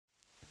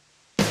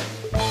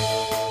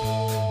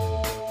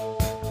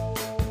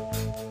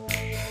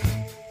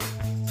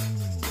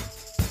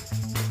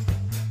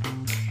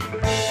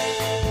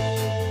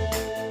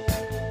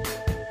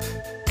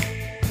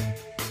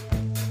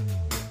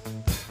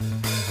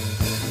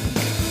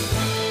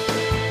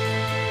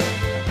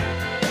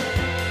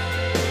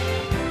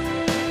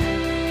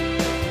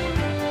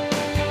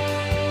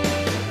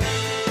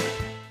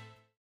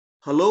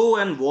Hello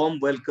and warm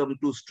welcome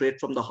to Straight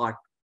from the Heart,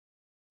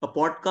 a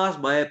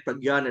podcast by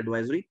Pragyan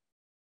Advisory.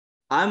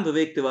 I'm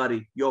Vivek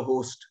Tiwari, your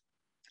host.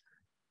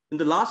 In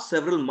the last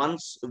several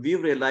months,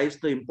 we've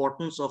realized the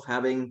importance of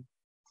having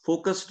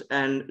focused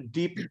and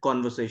deep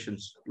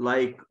conversations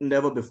like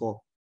never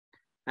before.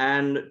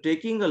 And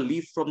taking a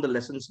leaf from the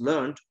lessons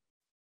learned,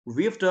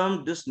 we've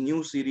termed this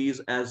new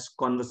series as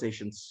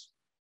Conversations.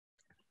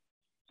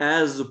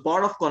 As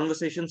part of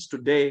Conversations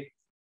today,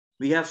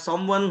 we have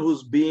someone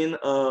who's been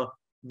a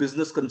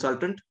business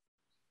consultant.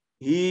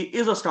 He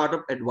is a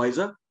startup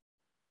advisor,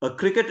 a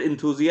cricket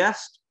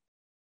enthusiast,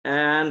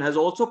 and has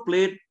also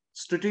played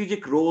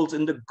strategic roles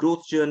in the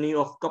growth journey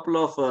of a couple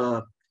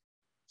of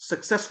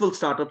successful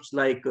startups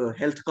like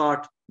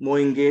HealthCart,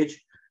 MoEngage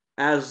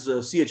as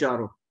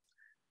CHRO.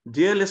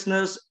 Dear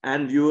listeners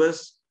and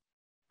viewers,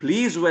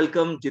 please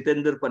welcome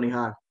Jitender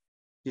Panihar.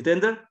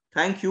 Jitender,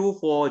 thank you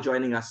for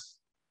joining us.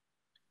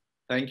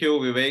 Thank you,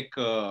 Vivek,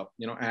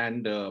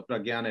 and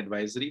Pragyan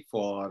Advisory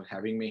for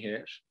having me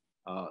here.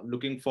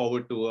 Looking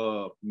forward to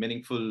a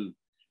meaningful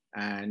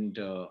and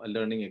a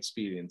learning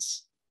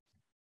experience.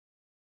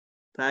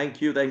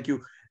 Thank you, thank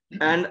you.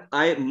 And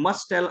I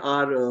must tell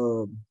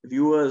our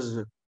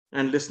viewers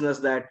and listeners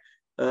that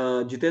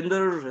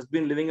Jitender has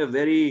been living a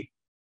very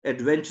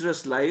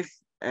adventurous life,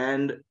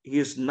 and he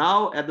is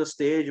now at the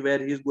stage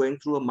where he's going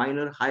through a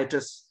minor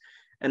hiatus.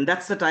 And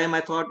that's the time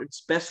I thought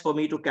it's best for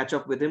me to catch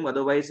up with him.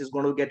 Otherwise, he's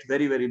going to get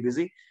very, very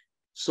busy.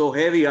 So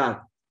here we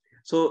are.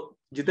 So,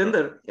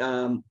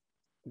 Jitender,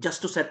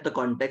 just to set the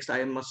context,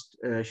 I must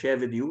share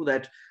with you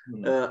that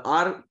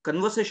our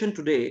conversation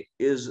today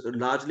is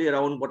largely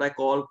around what I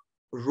call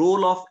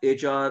role of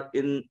HR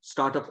in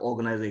startup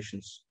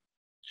organizations.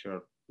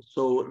 Sure.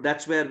 So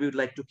that's where we would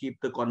like to keep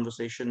the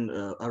conversation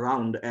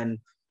around. And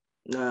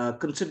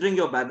considering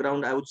your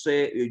background, I would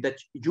say that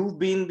you've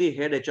been the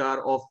head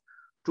HR of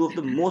two of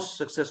the most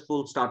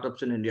successful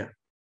startups in India.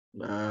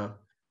 Uh,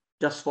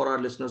 just for our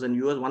listeners and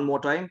viewers, one more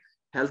time,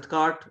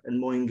 HealthCart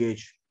and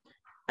MoEngage.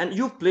 And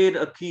you've played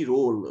a key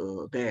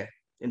role there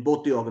in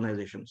both the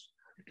organizations.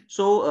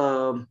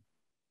 So,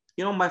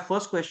 my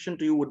first question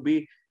to you would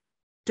be,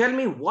 tell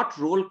me what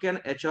role can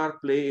HR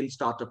play in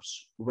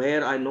startups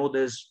where I know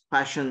there's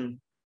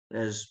passion,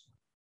 there's,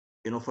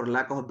 for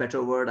lack of a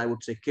better word, I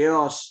would say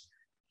chaos,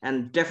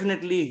 and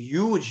definitely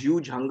huge,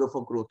 huge hunger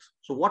for growth.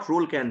 So what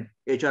role can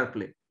HR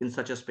play in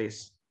such a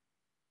space?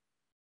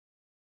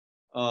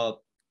 So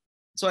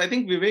I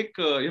think, Vivek,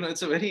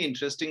 it's a very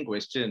interesting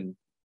question.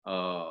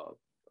 I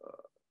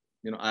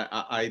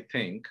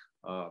think,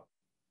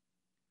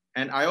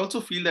 and I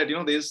also feel that,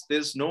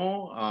 there's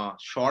no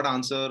short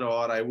answer,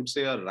 or I would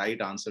say a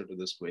right answer to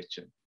this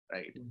question,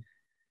 right?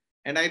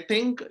 And I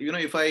think,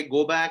 if I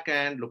go back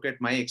and look at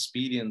my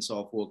experience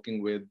of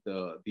working with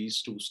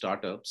these two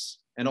startups,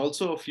 and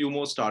also a few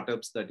more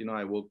startups that,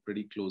 I work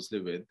pretty closely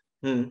with,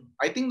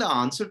 I think the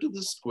answer to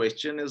this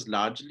question is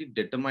largely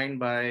determined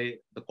by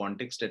the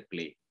context at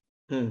play,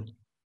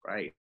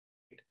 right?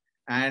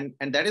 And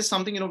that is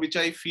something, which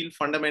I feel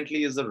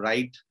fundamentally is the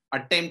right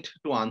attempt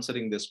to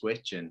answering this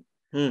question.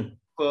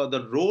 For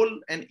the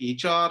role an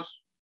HR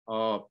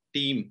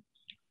team,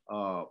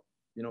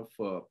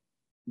 for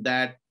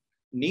that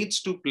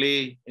needs to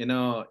play in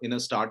a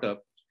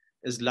startup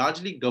is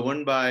largely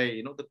governed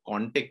by, the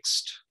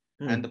context.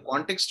 And the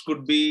context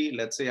could be,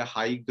 let's say, a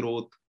high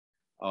growth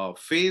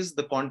phase.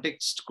 The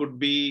context could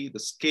be the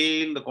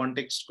scale. The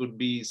context could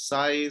be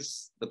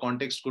size. The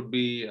context could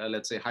be,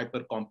 let's say, hyper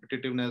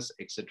competitiveness,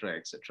 etc.,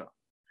 etc.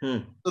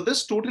 So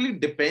this totally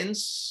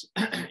depends,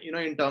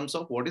 in terms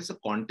of what is the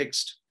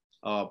context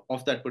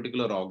of that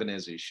particular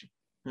organization,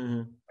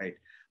 right?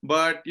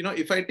 But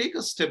if I take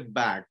a step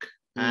back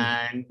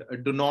and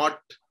do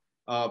not,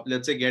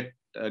 let's say,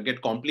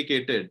 get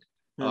complicated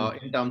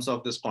in terms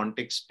of this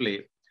context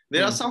play,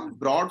 there are some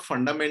broad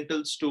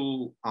fundamentals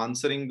to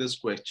answering this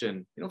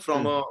question,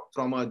 from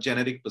a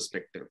generic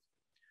perspective.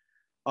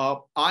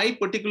 I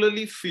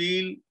particularly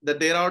feel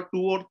that there are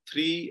two or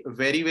three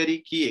very, very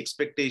key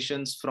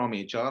expectations from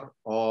HR,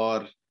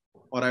 or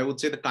I would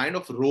say the kind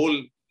of role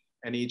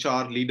an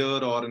HR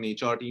leader or an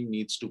HR team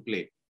needs to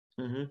play.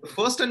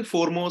 First and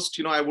foremost,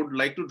 I would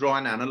like to draw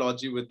an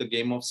analogy with the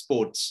game of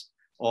sports,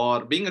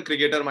 or being a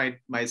cricketer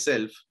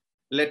myself.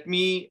 Let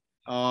me,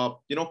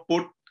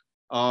 put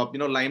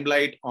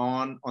limelight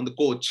on the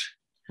coach.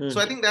 So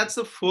I think that's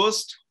the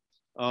first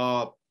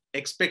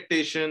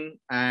expectation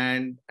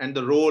and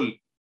the role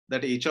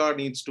that HR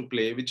needs to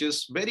play, which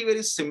is very,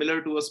 very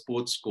similar to a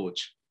sports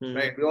coach,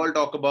 right? We all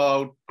talk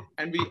about,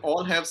 and we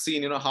all have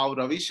seen, how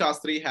Ravi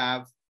Shastri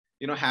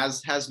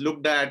has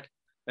looked at,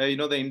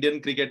 the Indian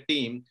cricket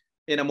team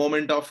in a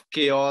moment of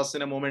chaos,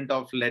 in a moment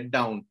of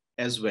letdown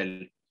as well,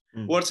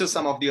 versus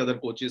some of the other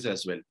coaches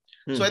as well.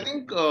 So I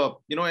think,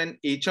 an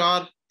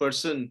HR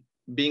person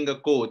being a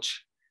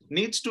coach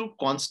needs to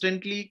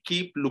constantly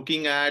keep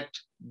looking at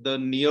the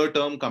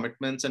near-term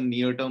commitments and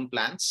near-term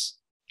plans,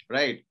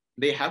 right?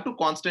 They have to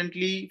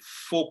constantly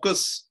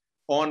focus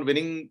on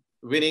winning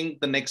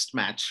the next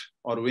match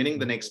or winning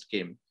the next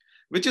game,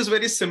 which is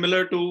very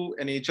similar to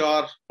an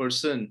HR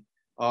person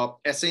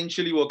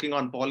essentially working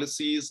on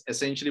policies,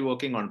 essentially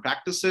working on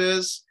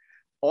practices,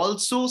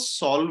 also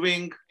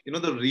solving,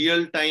 the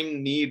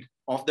real-time need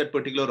of that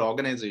particular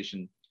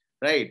organization,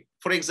 right?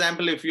 For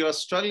example, if you are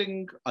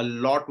struggling a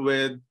lot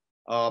with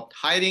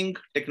hiring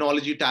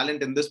technology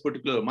talent in this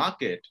particular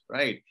market,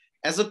 right?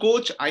 As a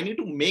coach, I need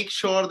to make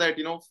sure that,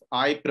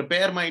 I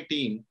prepare my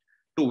team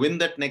to win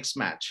that next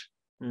match.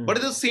 But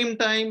at the same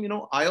time,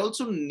 I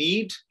also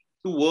need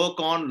to work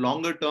on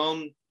longer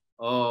term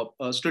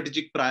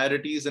strategic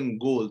priorities and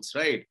goals,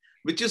 right?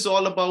 Which is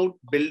all about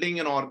building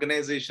an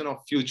organization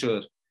of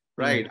future,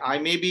 right? I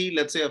may be,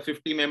 let's say, a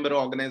 50-member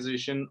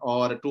organization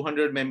or a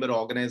 200-member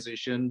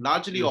organization,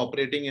 largely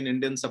operating in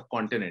Indian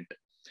subcontinent.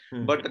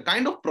 But the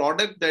kind of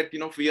product that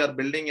we are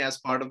building as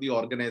part of the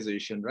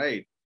organization,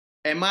 right?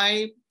 Am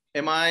I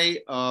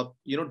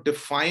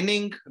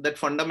defining that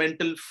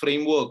fundamental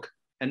framework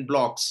and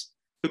blocks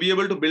to be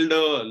able to build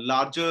a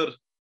larger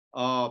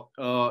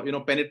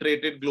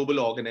penetrated global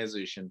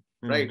organization,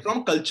 right?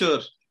 From culture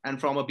and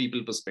from a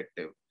people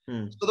perspective.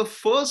 So the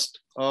first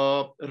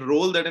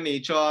role that an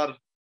HR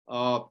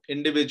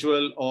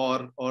individual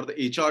or the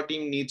HR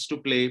team needs to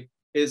play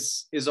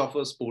is of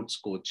a sports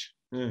coach.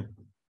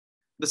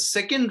 The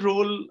second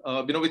role,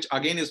 which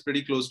again is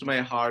pretty close to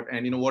my heart,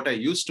 and what I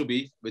used to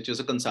be, which is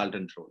a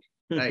consultant role,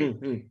 right?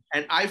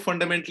 And I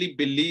fundamentally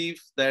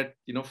believe that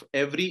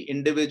every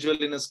individual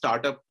in a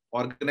startup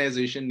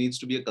organization needs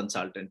to be a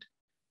consultant.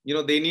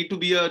 They need to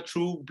be a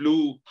true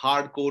blue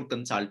hardcore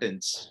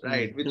consultants,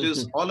 right? Which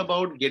is all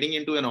about getting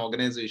into an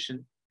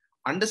organization,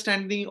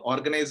 understanding the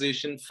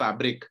organization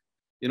fabric,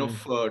 to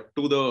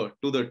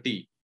the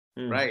T,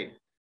 right?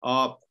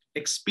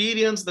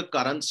 Experience the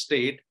current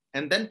state,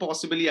 and then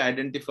possibly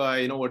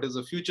identify, what is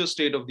the future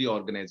state of the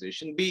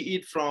organization, be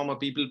it from a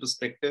people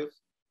perspective,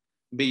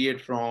 be it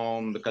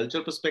from the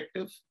culture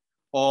perspective,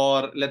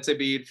 or let's say,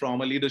 be it from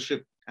a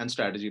leadership and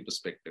strategy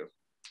perspective,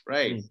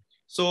 right?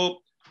 So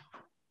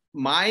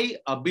my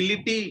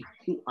ability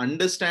to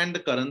understand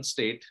the current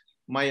state,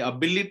 my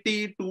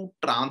ability to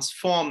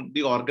transform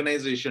the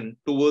organization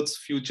towards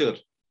future,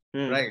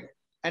 right?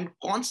 And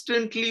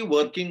constantly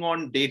working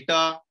on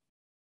data,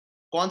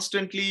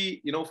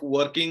 constantly,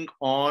 working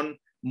on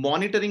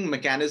monitoring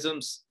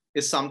mechanisms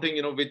is something,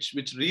 which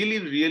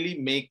really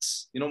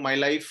makes, my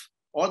life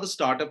or the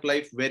startup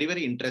life very,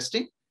 very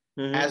interesting,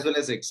 as well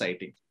as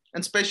exciting.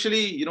 And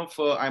especially,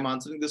 I'm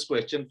answering this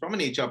question from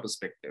an HR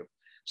perspective.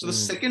 So the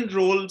second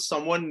role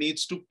someone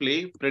needs to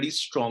play pretty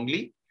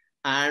strongly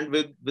and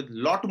with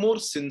lot more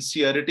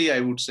sincerity, I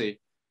would say,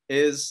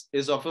 is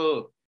of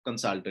a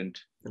consultant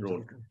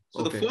role.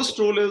 So the first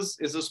role is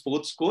a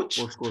sports coach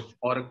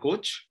or a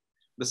coach.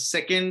 The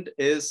second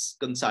is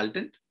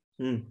consultant.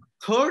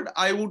 Third,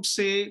 I would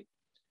say,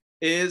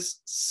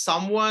 is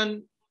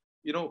someone,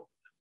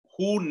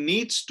 who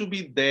needs to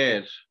be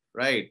there,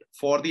 right,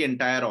 for the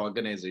entire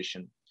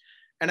organization.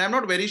 And I'm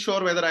not very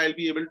sure whether I'll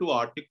be able to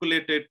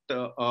articulate it,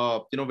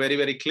 very,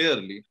 very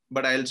clearly,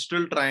 but I'll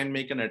still try and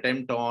make an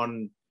attempt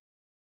on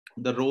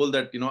the role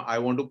that, I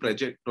want to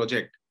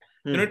project.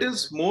 It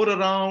is more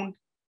around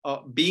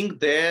being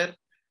there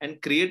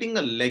and creating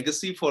a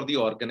legacy for the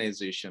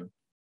organization,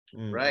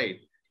 right?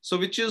 So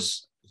which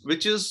is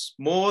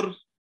more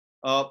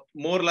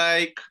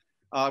like,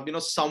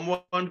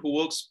 someone who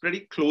works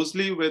pretty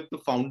closely with the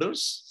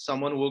founders,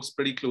 someone who works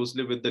pretty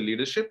closely with the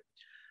leadership,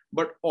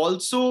 but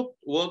also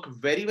work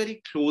very,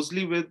 very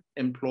closely with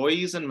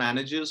employees and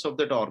managers of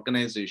that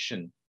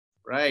organization,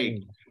 right?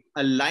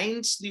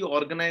 Aligns the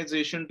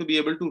organization to be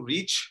able to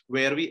reach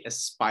where we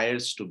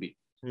aspires to be,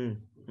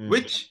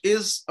 which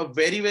is a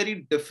very,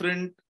 very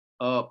different,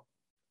 I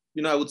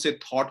would say,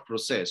 thought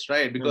process,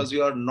 right? Because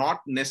you are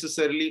not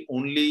necessarily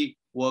only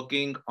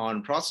working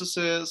on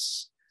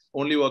processes,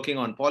 only working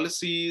on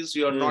policies.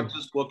 You are not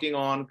just working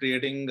on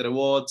creating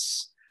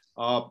rewards,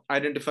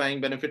 identifying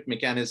benefit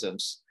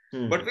mechanisms,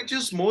 but which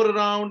is more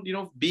around,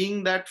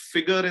 being that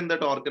figure in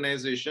that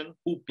organization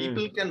who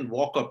people can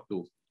walk up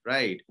to,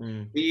 right?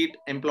 Be it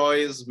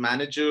employees,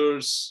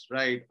 managers,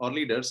 right, or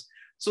leaders.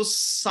 So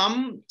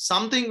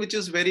something which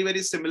is very,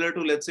 very similar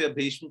to, let's say, a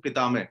Bhishma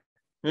Pitame,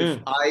 if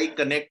I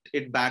connect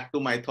it back to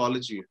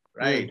mythology,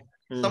 right?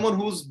 Someone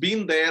who's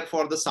been there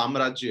for the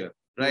Samrajya,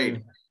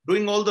 right?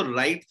 Doing all the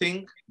right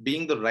thing,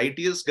 being the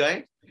righteous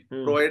guy,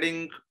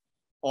 providing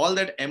all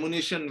that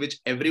ammunition which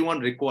everyone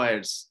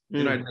requires,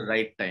 at the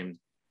right time.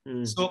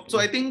 So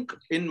I think,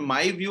 in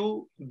my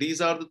view,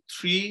 these are the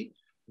three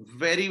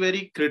very,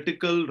 very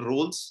critical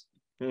roles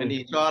an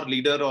HR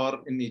leader or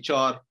an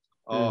HR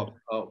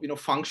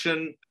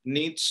function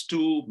needs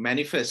to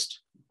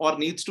manifest or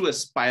needs to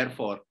aspire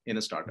for in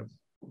a startup.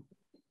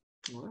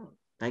 Wow.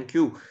 Thank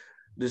you.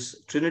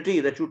 This trinity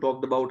that you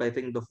talked about, I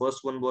think the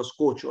first one was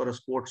coach or a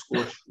sports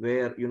coach,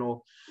 where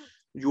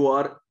you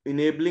are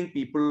enabling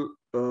people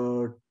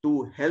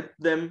to help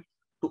them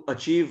to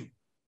achieve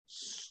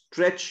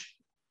stretch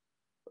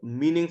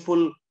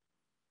meaningful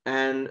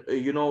and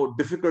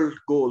difficult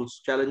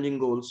goals, challenging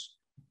goals.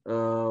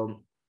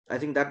 I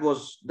think that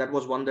was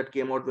one that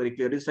came out very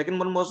clearly. The second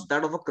one was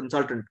that of a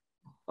consultant,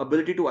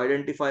 ability to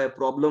identify a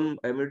problem,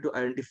 ability to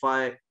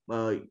identify,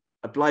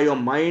 apply your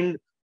mind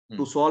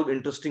to solve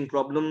interesting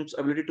problems,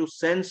 ability to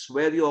sense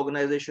where the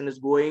organization is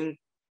going,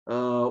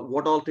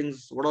 what all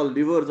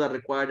levers are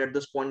required at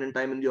this point in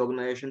time in the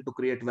organization to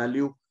create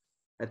value.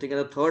 I think,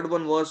 and the third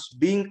one was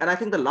being, and I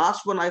think the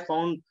last one I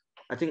found,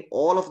 I think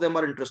all of them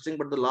are interesting,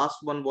 but the last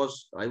one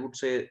was, I would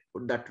say,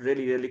 that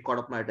really, really caught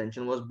up my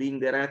attention, was being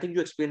there. And I think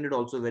you explained it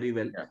also very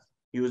well,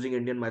 using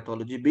Indian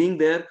mythology, being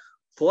there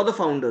for the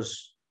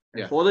founders,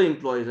 and for the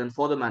employees, and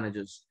for the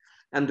managers.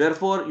 And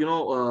therefore,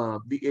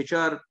 the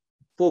HR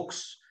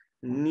folks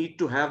need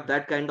to have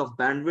that kind of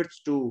bandwidth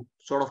to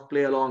sort of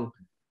play along,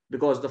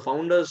 because the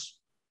founders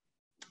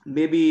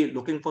may be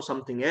looking for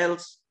something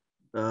else,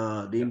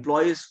 the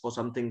employees for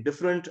something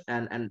different,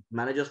 and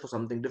managers for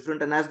something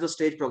different. And as the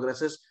stage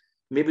progresses,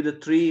 maybe the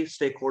three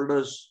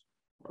stakeholders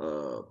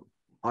are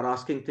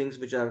asking things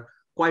which are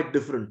quite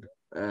different,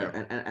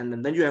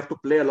 and then you have to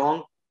play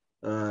along,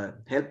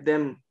 help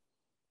them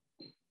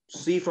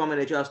see from an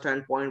HR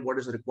standpoint what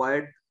is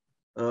required,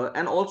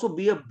 and also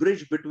be a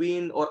bridge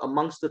between or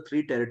amongst the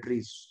three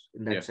territories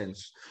in that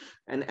sense.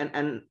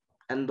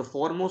 And the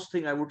foremost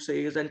thing I would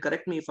say is, and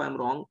correct me if I'm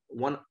wrong,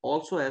 one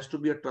also has to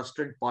be a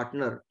trusted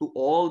partner to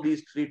all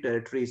these three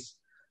territories.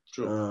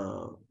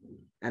 True.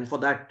 And for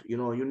that, you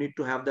need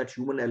to have that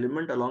human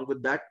element, along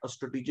with that, a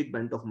strategic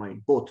bent of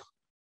mind, both,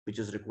 which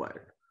is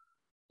required.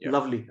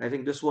 Lovely. I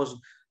think this was,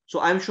 so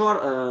I'm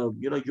sure,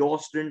 your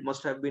stint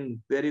must have been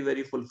very,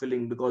 very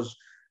fulfilling, because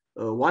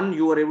one,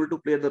 you were able to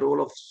play the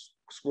role of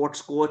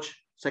sports coach,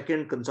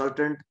 second,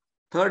 consultant,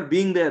 third,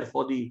 being there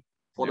for the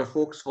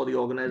folks, for the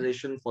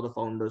organization, for the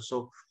founders.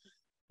 So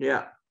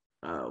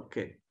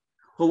okay.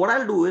 So what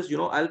I'll do is,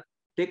 I'll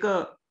take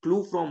a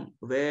clue from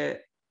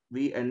where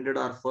we ended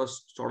our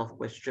first sort of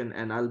question,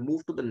 and I'll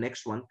move to the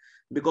next one,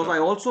 because I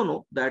also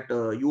know that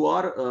you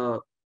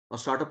are a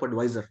startup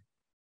advisor.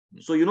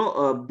 So,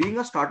 being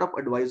a startup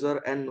advisor,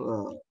 and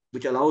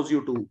which allows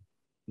you to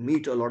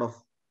meet a lot of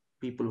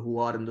people who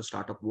are in the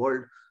startup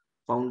world,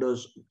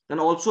 founders, and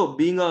also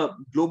being a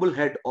global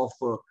head of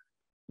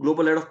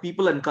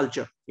people and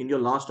culture in your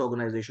last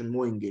organization,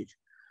 MoEngage.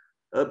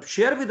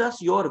 Share with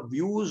us your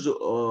views,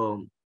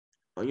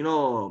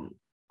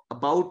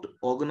 about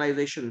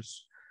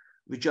organizations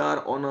which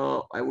are on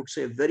a, I would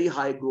say, very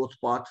high growth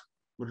path,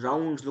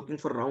 looking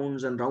for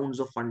rounds and rounds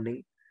of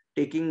funding,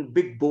 taking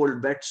big,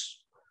 bold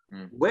bets.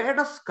 Where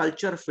does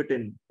culture fit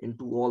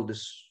into all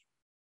this?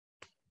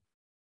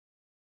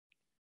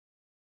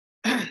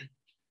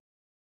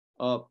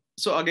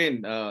 So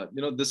again,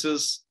 this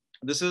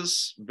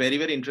is very,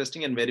 very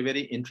interesting and very,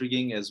 very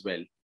intriguing as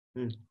well,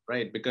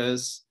 right?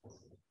 Because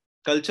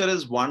culture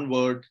is one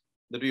word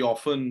that we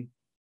often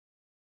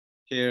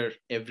hear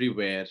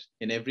everywhere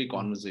in every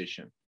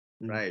conversation,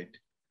 right?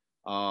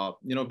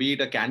 Be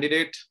it a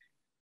candidate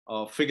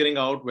figuring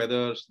out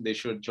whether they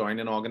should join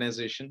an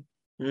organization,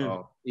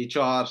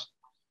 HR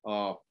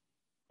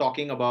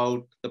talking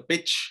about the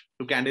pitch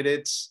to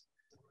candidates,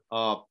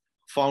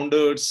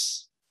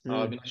 founders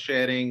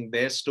sharing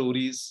their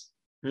stories.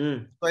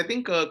 So I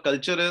think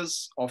culture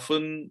is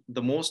often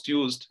the most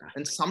used,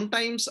 and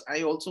sometimes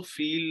I also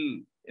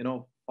feel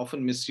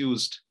often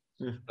misused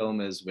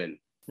term as well,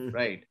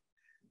 right?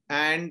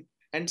 And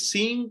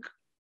seeing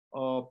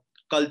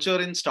culture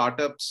in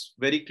startups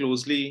very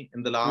closely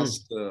in the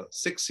last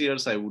 6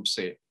 years, I would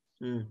say.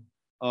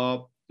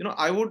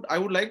 I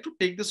would like to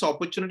take this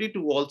opportunity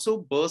to also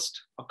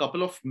burst a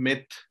couple of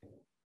myths,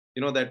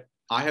 that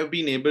I have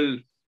been able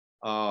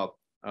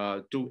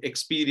to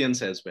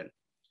experience as well.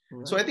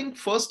 Right. So I think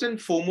first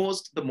and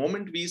foremost, the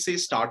moment we say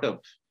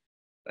startup,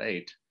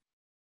 right,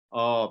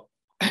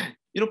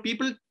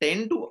 people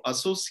tend to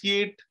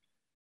associate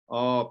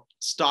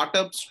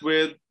startups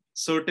with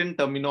certain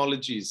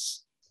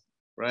terminologies,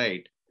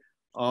 right?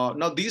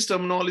 Now these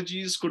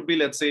terminologies could be,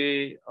 let's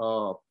say,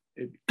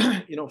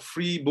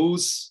 free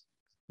booze,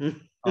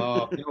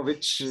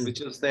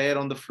 which is there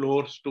on the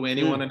floor to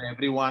anyone and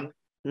everyone,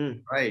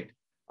 right?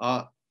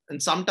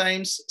 And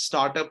sometimes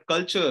startup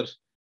culture,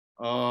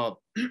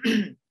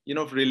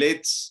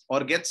 relates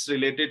or gets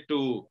related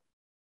to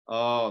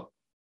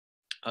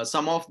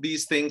some of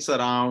these things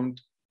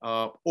around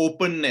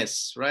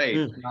openness,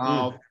 right?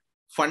 Now,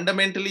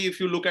 fundamentally, if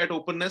you look at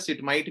openness,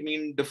 it might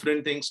mean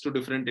different things to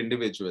different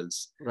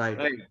individuals, right?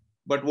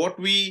 But what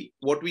we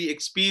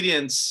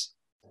experience,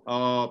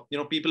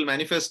 people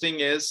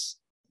manifesting is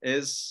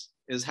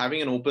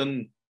having an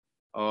open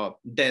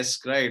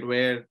desk, right,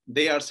 where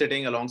they are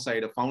sitting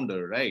alongside a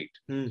founder, right?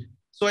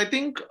 So I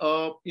think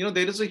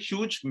there is a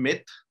huge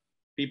myth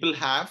people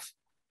have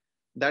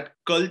that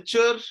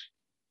culture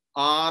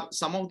are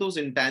some of those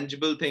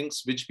intangible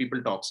things which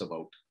people talks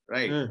about,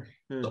 right?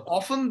 So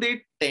often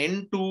they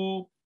tend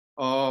to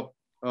I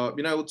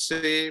would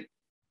say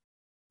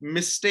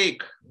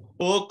mistake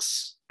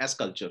perks as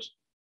culture,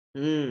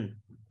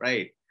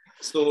 right?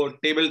 So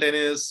table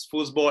tennis,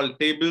 foosball,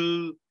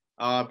 table,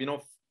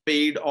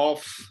 paid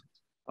off,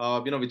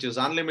 which is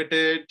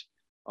unlimited,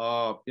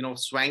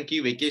 swanky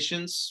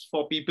vacations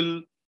for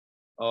people,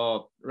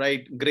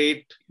 right?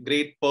 Great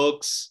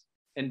perks,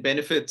 and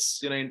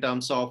benefits, in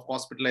terms of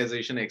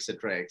hospitalization,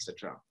 etc.,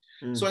 etc.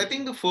 So I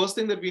think the first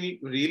thing that we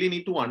really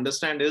need to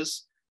understand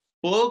is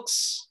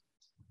perks,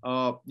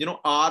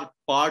 are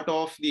part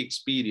of the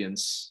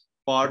experience,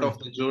 part of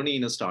the journey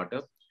in a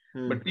startup.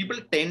 But people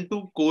tend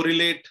to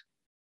correlate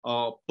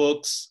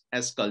perks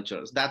as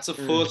cultures. That's the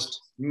first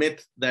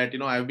myth that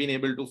I've been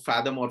able to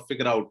fathom or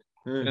figure out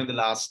in the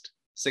last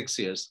 6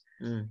 years.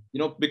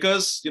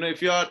 Because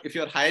if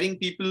you're hiring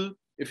people,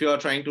 if you are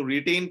trying to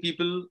retain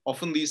people,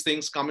 often these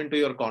things come into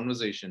your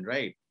conversation,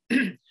 right?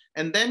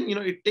 And then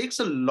it takes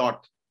a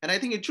lot, and I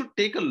think it should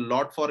take a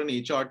lot for an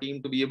HR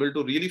team to be able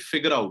to really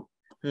figure out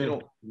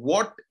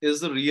what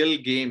is the real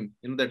game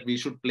that we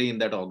should play in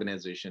that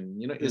organization.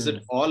 Is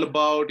it all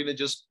about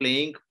just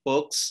playing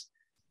perks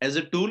as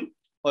a tool,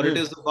 or it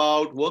is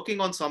about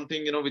working on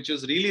something which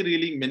is really,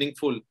 really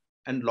meaningful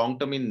and long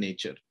term in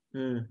nature?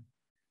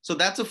 So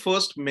that's the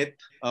first myth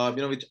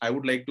which I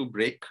would like to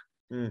break.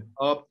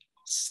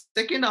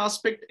 Second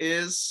aspect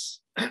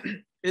is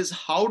is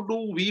how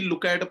do we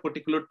look at a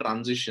particular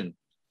transition,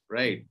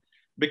 right?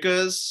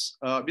 Because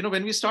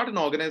when we start an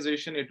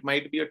organization, it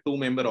might be a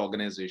 2-member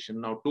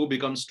organization. Now 2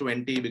 becomes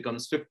 20,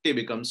 becomes 50,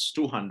 becomes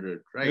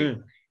 200, right?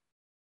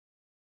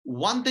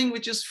 One thing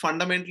which is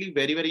fundamentally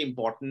very, very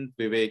important,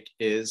 Vivek,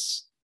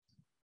 is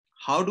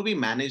how do we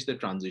manage the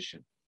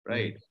transition,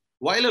 right?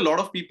 While a lot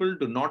of people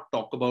do not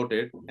talk about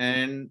it,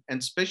 and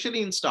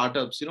especially in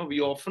startups, we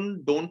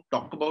often don't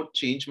talk about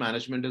change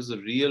management as a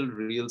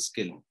real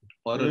skill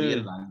or a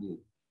real value,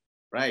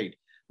 right?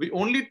 We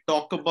only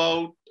talk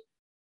about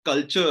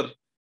culture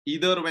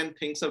either when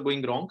things are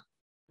going wrong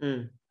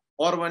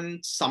or when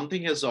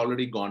something has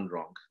already gone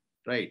wrong,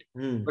 right?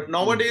 But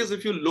nowadays,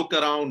 if you look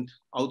around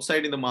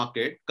outside in the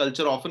market,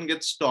 culture often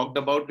gets talked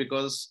about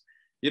because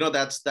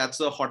that's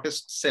the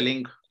hottest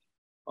selling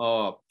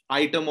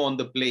item on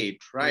the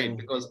plate, right?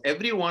 Because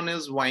everyone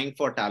is vying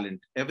for talent,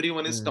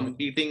 everyone is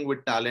competing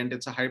with talent.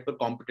 It's a hyper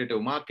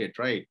competitive market,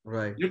 right?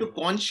 You have to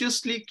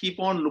consciously keep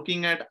on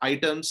looking at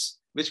items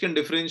which can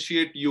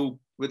differentiate you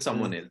with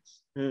someone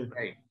else,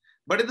 right?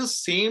 But at the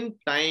same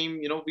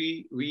time,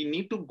 we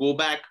need to go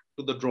back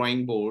to the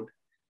drawing board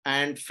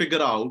and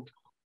figure out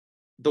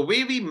the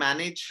way we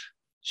manage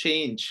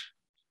change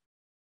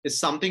is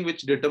something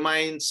which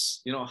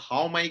determines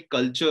how my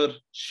culture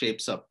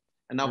shapes up.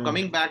 And now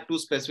coming back to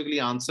specifically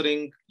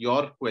answering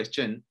your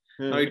question,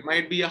 now it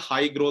might be a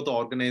high growth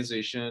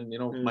organization,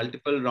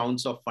 multiple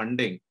rounds of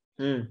funding.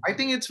 I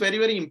think it's very,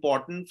 very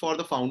important for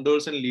the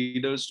founders and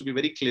leaders to be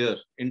very clear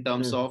in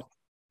terms of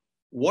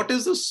what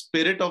is the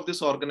spirit of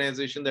this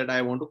organization that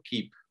I want to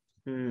keep,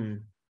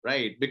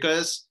 right?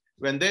 Because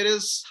when there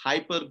is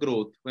hyper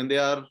growth, when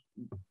there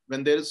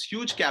is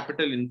huge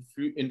capital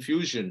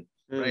infusion,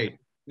 right,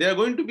 there are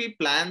going to be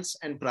plans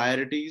and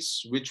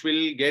priorities which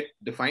will get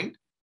defined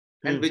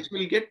and which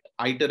will get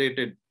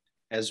iterated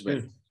as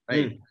well,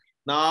 right?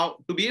 Now,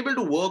 to be able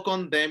to work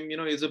on them,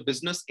 is a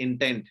business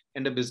intent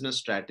and a business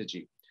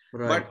strategy.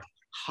 But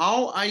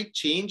how I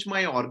change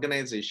my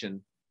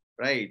organization,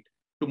 right,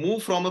 to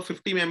move from a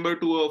 50 member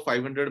to a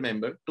 500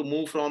 member, to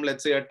move from,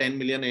 let's say, a 10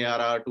 million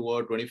ARR to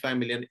a 25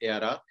 million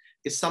ARR,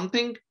 is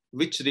something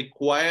which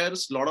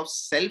requires a lot of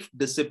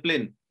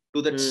self-discipline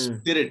to that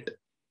spirit,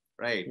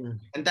 right?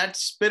 And that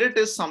spirit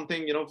is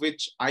something,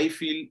 which I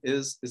feel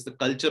is the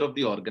culture of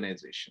the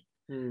organization.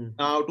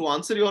 Now, to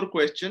answer your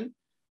question,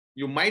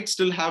 you might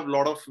still have a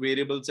lot of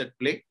variables at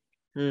play.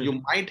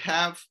 You might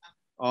have,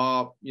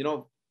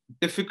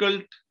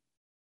 difficult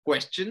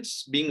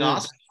questions being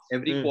asked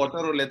every quarter,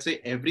 or let's say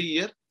every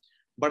year.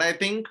 But I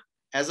think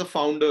as a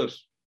founder,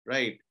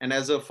 right, and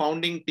as a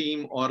founding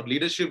team or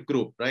leadership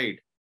group, right,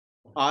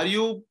 are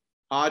you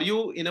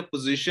in a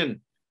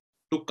position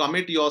to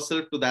commit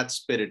yourself to that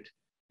spirit,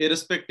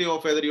 irrespective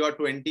of whether you are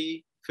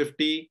 20,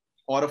 50,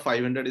 or a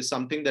 500, is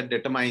something that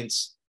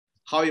determines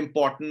how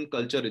important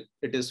culture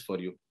it is for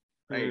you,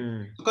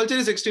 right? So culture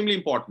is extremely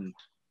important.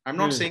 I'm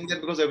not saying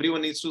that because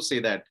everyone needs to say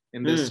that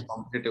in this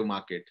competitive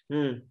market.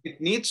 It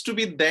needs to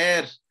be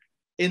there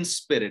in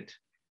spirit,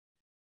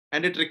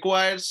 and it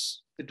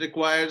requires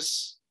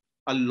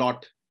a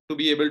lot to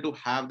be able to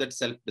have that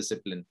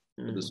self-discipline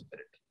to the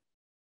spirit.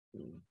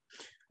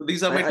 So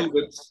these are my two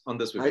bits on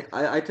this.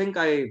 I think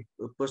I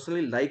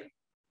personally like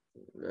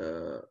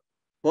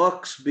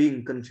perks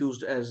being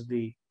confused as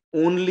the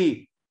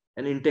only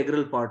an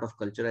integral part of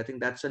culture. I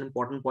think that's an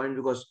important point,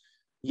 because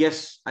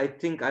yes, I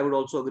think I would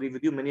also agree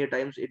with you. Many a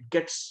times it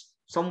gets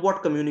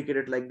somewhat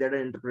communicated like that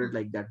and interpreted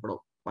like that, but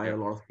by a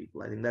lot of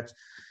people. I think that's,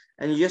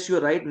 and yes,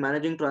 you're right,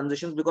 managing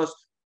transitions, because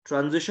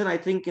transition, I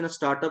think, in a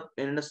startup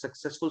and in a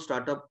successful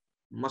startup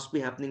must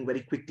be happening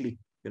very quickly.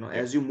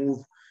 As you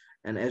move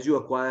and as you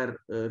acquire,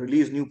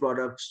 release new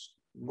products,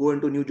 go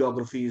into new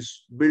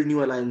geographies, build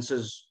new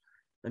alliances,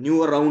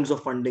 newer rounds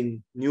of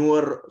funding,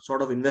 newer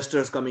sort of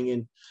investors coming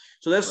in.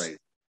 So that's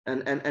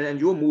and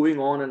you're moving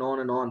on and on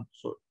and on.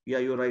 So yeah,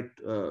 you're right.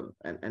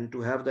 And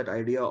to have that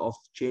idea of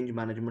change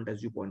management,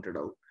 as you pointed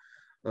out,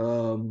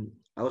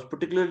 I was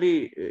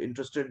particularly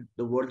interested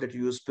the word that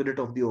you use, spirit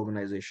of the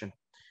organization.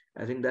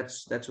 I think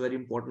that's very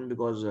important,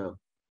 because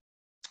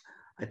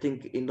I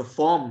think in the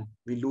form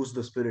we lose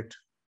the spirit,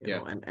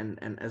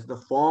 and as the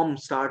form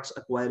starts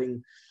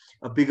acquiring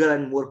a bigger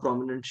and more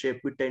prominent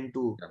shape, we tend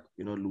to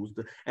lose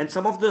the. And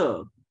some of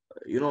the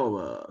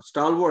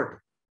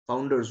stalwart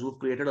founders who've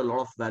created a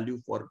lot of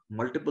value for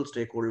multiple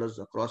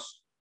stakeholders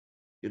across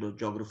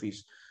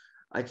geographies,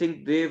 I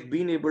think they've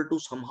been able to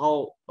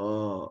somehow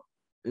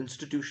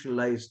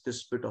institutionalize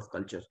this bit of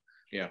culture.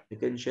 I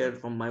can share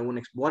from my own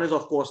one is,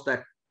 of course,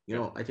 that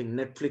I think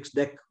Netflix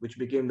deck, which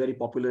became very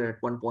popular at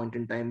one point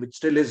in time, which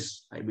still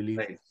is, I believe.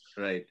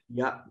 Right.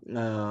 Yeah.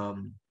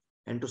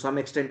 And to some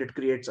extent, it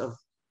creates a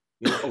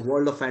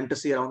world of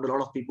fantasy around a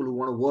lot of people who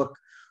want to work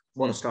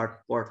for a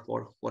start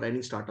for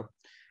any startup.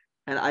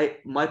 And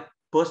my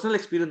personal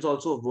experience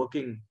also of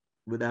working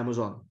with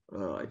Amazon,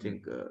 I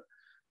think,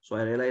 so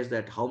I realized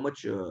that how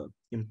much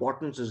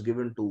importance is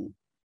given to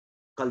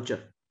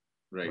culture,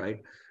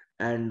 right?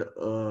 And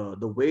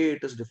the way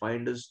it is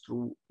defined is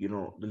through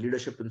the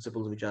leadership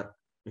principles, which are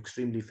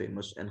extremely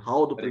famous, and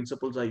how the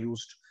principles are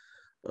used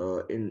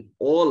in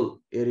all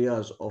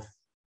areas of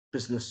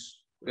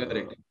business.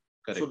 Correct.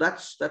 So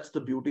that's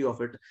the beauty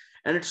of it.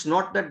 And it's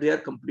not that they are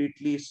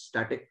completely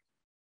static.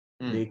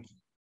 They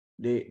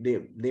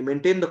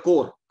maintain the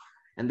core,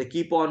 and they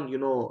keep on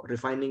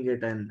refining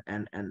it and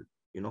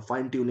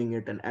fine tuning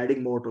it and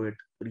adding more to it.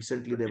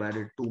 Recently they've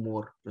added 2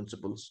 more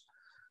principles.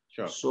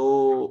 Sure.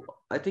 So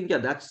I think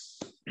that's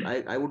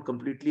I would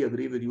completely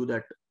agree with you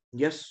that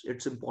yes,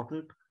 it's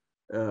important.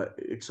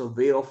 It's a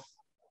way of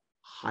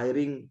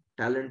hiring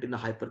talent in a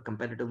hyper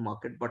competitive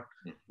market, but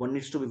one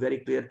needs to be very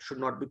clear. It should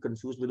not be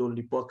confused with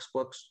only perks.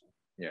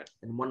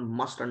 And one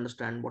must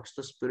understand what's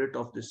the spirit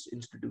of this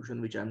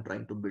institution which I'm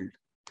trying to build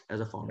as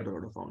a founder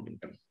or a founding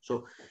team.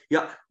 So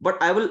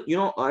but I will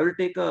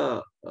take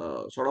a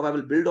I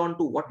will build on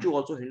to what you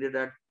also hinted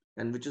at,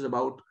 and which is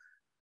about,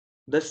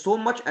 there's so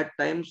much at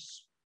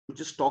times which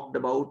is talked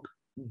about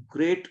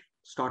great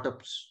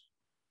startups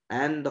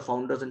and the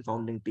founders and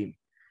founding team.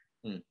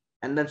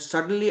 And then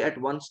suddenly at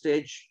one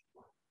stage,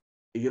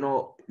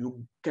 you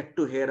get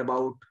to hear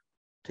about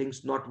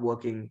things not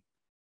working,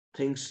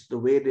 things the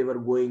way they were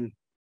going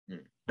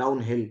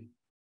downhill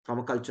from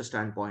a culture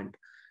standpoint.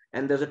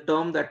 And there's a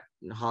term that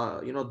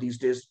these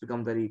days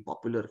become very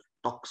popular,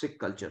 toxic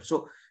culture.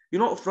 So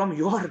from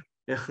your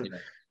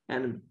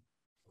and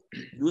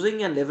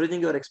using and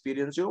leveraging your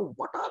experience,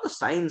 what are the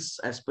signs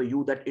as per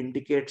you that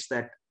indicates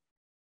that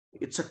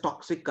it's a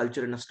toxic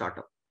culture in a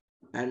startup?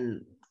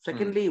 And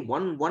secondly,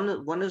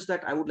 one is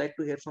that I would like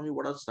to hear from you,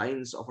 what are the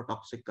signs of a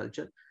toxic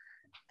culture?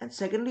 And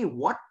secondly,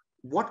 what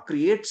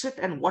creates it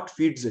and what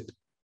feeds it?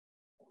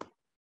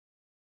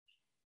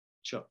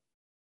 Sure.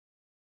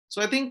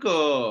 So I think,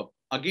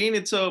 again,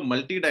 it's a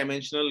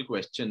multi-dimensional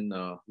question,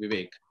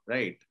 Vivek,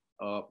 right?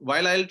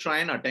 While I'll try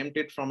and attempt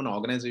it from an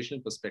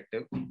organizational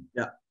perspective,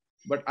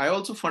 but I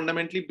also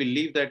fundamentally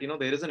believe that,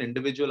 there is an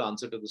individual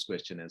answer to this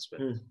question as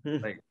well,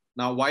 right?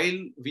 Now, while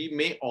we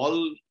may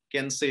all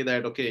can say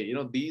that, okay,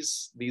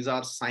 these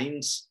are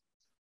signs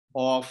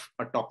of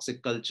a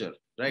toxic culture,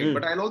 right?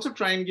 But I'll also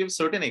try and give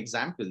certain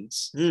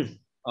examples,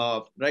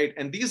 right?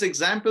 And these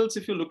examples,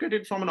 if you look at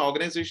it from an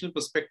organizational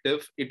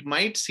perspective, it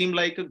might seem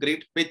like a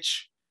great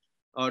pitch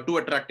to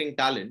attracting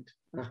talent.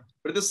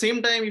 But at the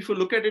same time, if you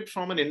look at it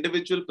from an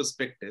individual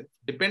perspective,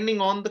 depending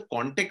on the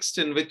context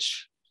in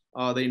which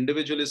the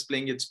individual is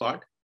playing its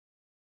part,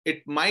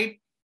 it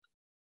might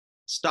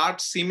start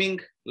seeming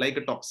like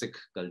a toxic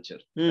culture,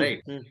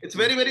 right? It's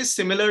very, very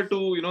similar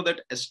to,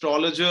 that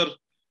astrologer,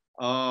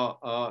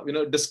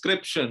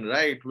 description,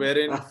 right?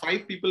 Wherein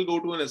 5 people go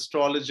to an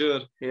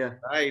astrologer,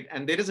 right?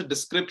 And there is a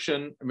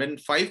description. When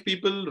 5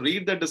 people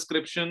read the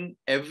description,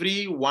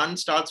 everyone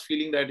starts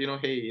feeling that,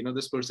 hey,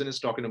 this person is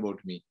talking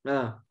about me,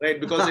 right?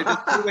 Because it is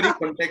so very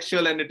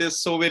contextual and it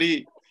is so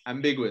very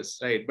ambiguous,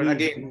 right? But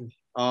again,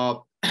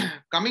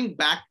 coming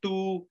back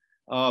to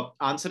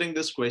answering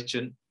this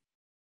question,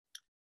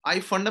 I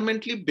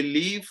fundamentally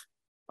believe,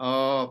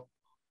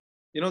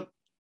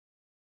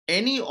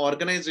 any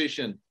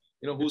organization,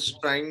 who's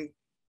trying,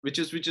 which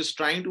is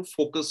trying to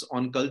focus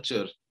on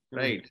culture,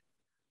 right,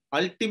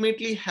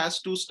 ultimately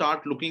has to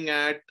start looking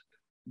at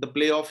the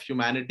play of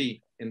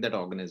humanity in that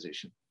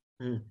organization.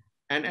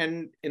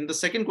 And in the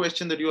second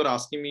question that you are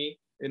asking me,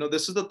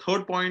 this is the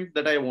third point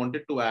that I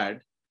wanted to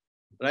add,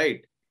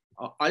 right?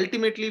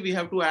 Ultimately, we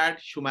have to add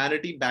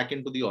humanity back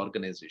into the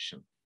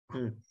organization,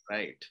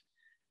 right?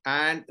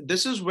 And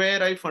this is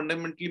where I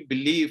fundamentally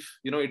believe,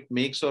 it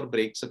makes or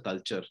breaks a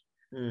culture.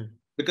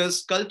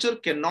 Because culture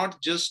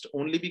cannot just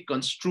only be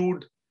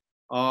construed,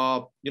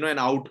 an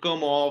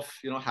outcome of,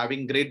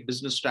 having great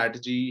business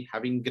strategy,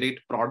 having great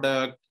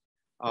product,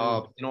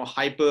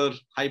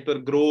 hyper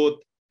growth,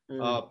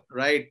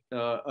 right?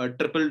 A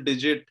triple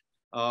digit,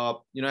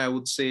 I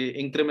would say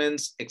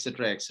increments,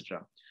 etc.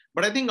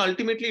 But I think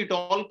ultimately it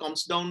all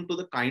comes down to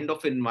the kind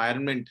of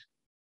environment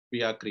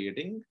we are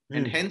creating,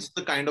 and hence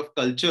the kind of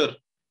culture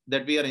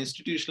that we are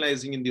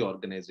institutionalizing in the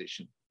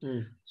organization.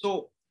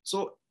 So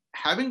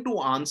having to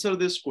answer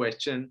this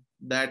question,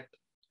 that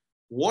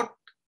what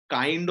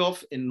kind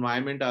of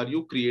environment are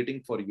you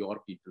creating for your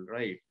people,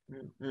 right?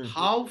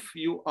 How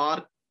you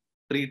are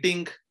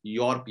treating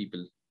your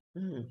people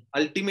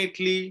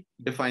ultimately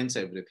defines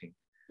everything.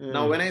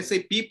 Now, when I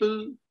say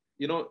people,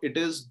 it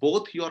is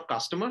both your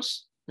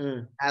customers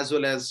as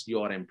well as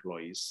your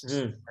employees,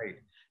 right?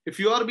 If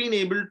you are being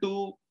able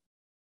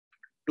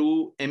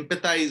to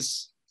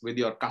empathize with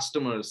your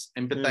customers,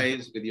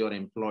 empathize with your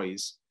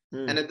employees,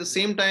 and at the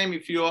same time,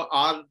 if you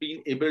are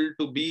being able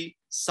to be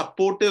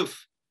supportive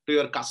to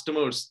your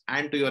customers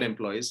and to your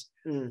employees,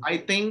 I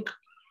think,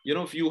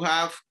 if you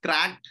have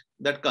cracked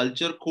that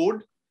culture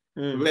code,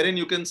 wherein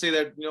you can say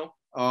that,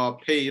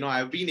 hey,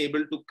 I've been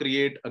able to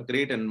create a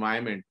great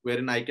environment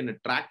wherein I can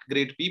attract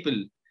great people.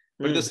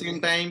 But at the same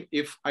time,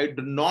 if I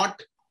do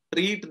not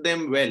treat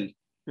them well,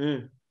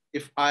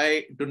 if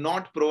I do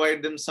not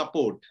provide them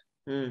support,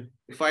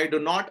 if I do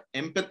not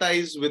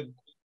empathize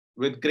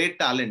with great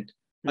talent,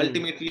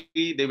 ultimately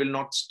they will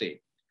not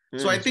stay.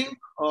 So I think,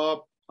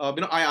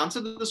 I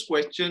answered this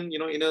question,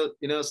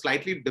 in a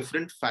slightly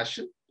different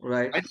fashion.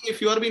 Right. I think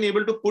if you are being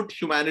able to put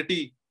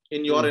humanity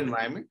in your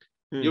environment,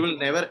 you will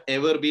never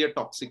ever be a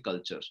toxic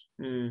culture.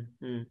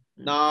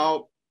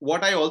 Now,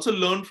 what I also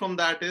learned from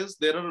that is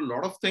there are a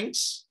lot of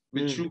things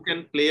which you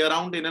can play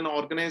around in an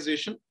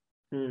organization.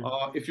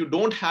 If you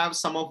don't have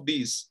some of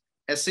these,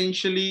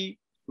 essentially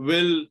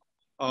will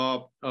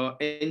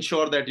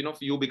ensure that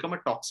you become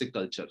a toxic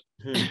culture.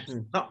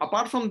 Now,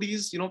 apart from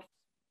these,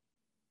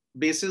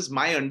 basis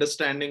my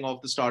understanding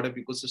of the startup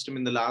ecosystem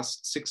in the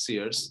last 6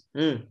 years,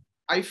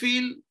 I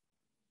feel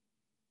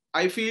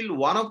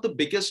one of the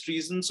biggest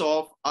reasons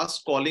of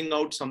us calling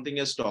out something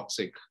as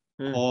toxic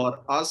or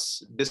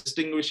us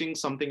distinguishing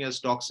something as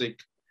toxic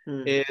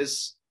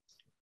is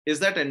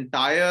that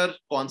entire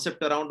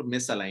concept around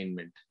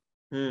misalignment,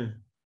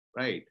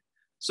 right?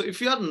 So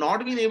if you are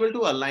not being able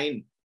to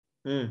align,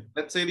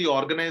 let's say the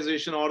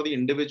organization or the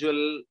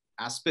individual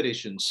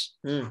aspirations,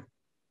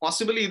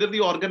 possibly either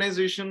the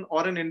organization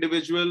or an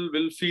individual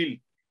will feel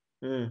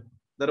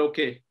that,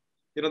 okay,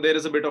 there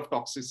is a bit of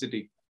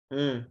toxicity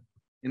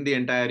in the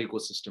entire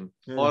ecosystem,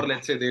 or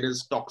let's say there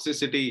is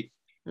toxicity,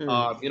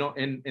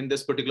 in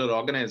this particular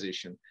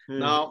organization.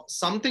 Now,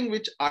 something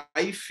which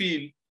I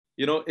feel,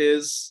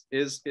 is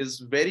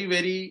very,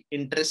 very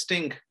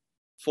interesting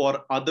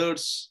for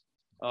others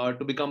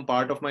to become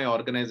part of my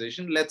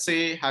organization. Let's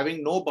say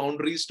having no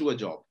boundaries to a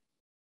job.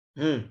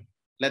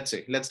 Let's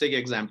take an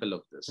example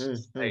of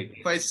this. Right?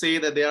 If I say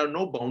that there are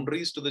no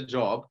boundaries to the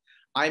job,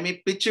 I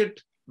may pitch it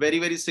very,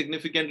 very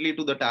significantly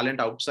to the talent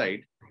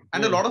outside.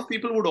 And a lot of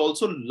people would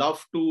also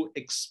love to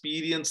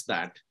experience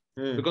that,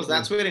 because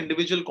that's where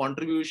individual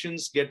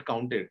contributions get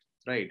counted,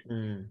 right?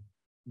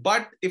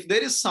 But if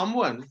there is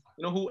someone,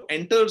 who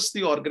enters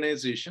the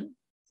organization,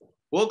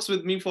 works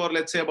with me for,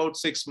 let's say, about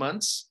 6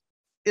 months,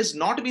 is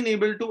not being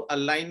able to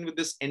align with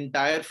this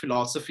entire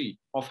philosophy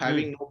of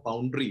having no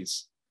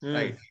boundaries,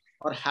 right?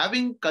 Or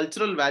having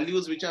cultural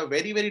values which are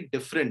very, very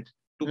different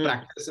to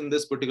practice in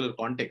this particular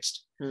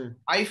context.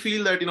 I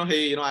feel that,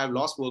 hey, I've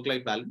lost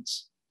work-life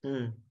balance.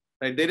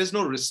 Right? There is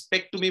no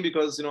respect to me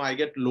because, I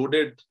get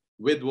loaded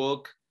with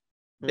work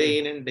day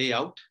in and day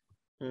out.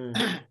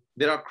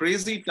 There are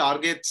crazy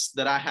targets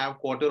that I have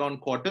quarter on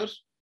quarter,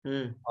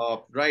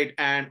 right?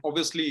 And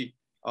obviously,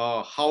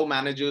 how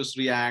managers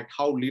react,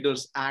 how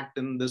leaders act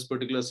in this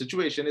particular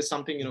situation is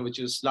something, which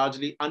is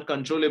largely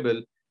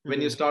uncontrollable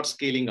when you start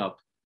scaling up,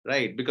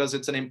 right? Because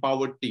it's an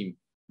empowered team,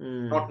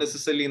 not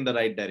necessarily in the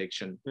right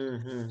direction.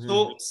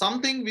 So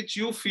something which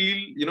you feel,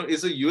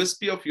 is a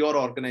USP of your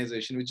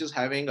organization, which is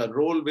having a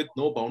role with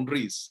no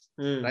boundaries,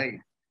 right?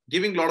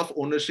 Giving a lot of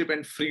ownership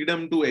and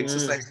freedom to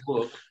exercise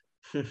work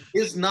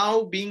is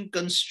now being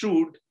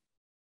construed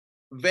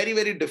very,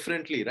 very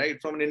differently,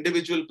 right? From an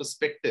individual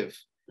perspective.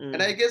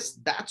 And I guess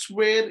that's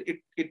where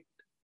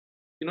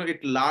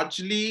it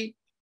largely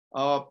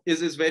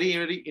is very,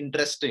 very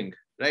interesting,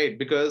 right?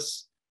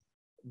 Because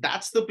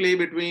that's the play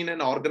between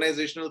an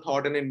organizational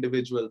thought and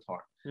individual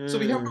thought. So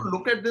we have to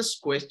look at this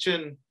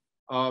question,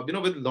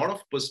 with a lot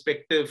of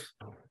perspective,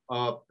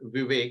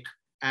 Vivek.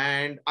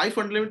 And I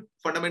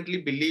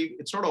fundamentally believe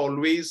it's not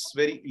always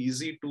very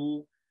easy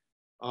to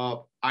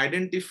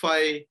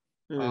identify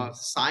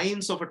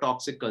signs of a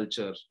toxic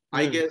culture.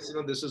 I guess,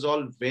 this is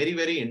all very,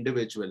 very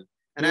individual.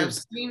 And I've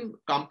seen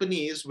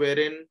companies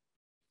wherein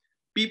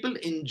people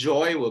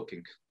enjoy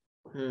working,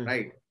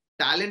 right?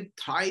 Talent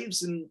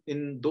thrives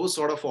in those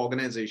sort of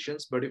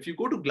organizations. But if you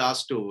go to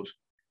Glassdoor,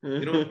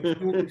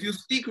 if you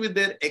speak with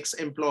their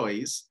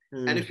ex-employees,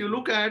 and if you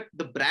look at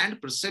the brand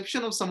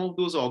perception of some of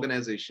those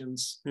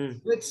organizations,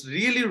 it's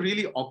really,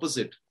 really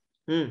opposite,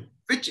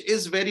 which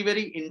is very,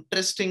 very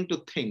interesting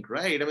to think,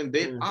 right? I mean,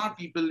 there are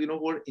people,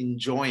 who are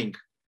enjoying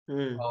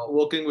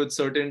working with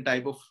certain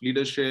type of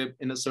leadership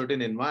in a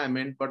certain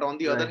environment, but on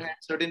the other hand,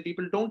 certain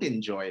people don't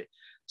enjoy.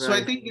 So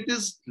I think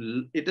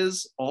it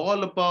is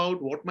all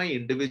about what my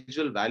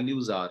individual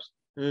values are,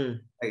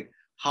 right?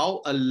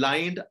 How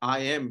aligned I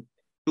am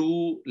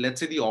to,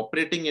 let's say, the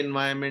operating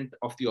environment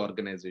of the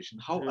organization,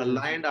 how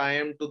aligned I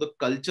am to the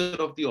culture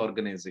of the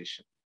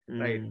organization,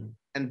 right?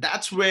 And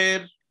that's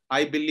where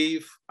I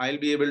believe I'll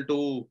be able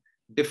to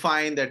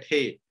define that,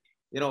 hey,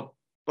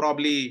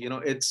 probably,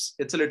 it's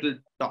a little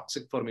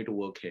toxic for me to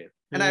work here.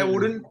 And I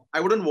wouldn't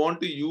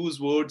want to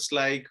use words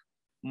like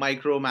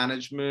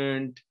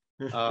micromanagement,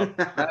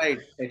 right,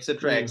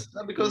 etc.,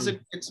 etc., because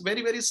it's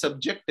very, very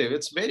subjective.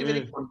 It's very,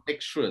 very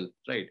contextual,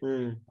 right?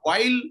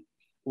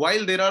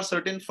 While there are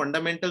certain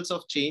fundamentals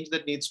of change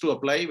that needs to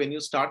apply when you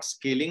start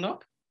scaling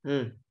up,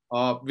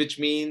 which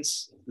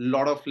means a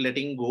lot of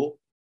letting go,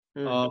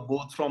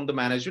 both from the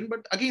management.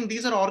 But again,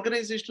 these are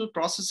organizational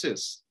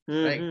processes,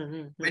 right?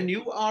 When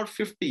you are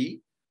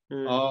 50,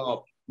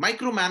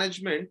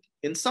 micromanagement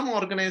in some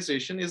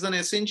organization is an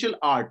essential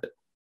art.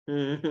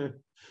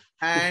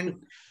 And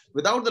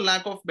without the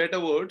lack of better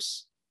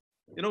words,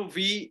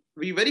 we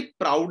very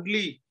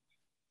proudly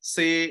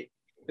say,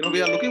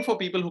 we are looking for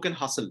people who can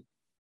hustle,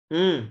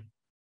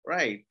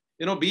 right?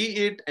 Be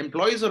it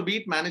employees or be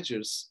it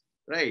managers,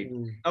 right?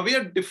 Now we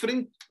are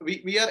different.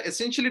 We are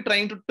essentially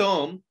trying to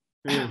term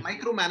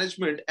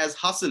micromanagement as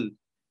hustle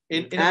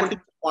in a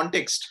particular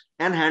context.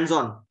 And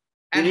hands-on.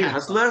 You need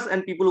hustlers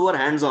and people who are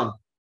hands-on.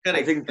 Correct.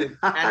 I think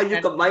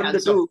you combine the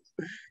two.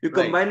 You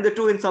combine the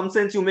two, in some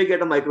sense, you may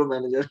get a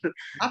micromanager.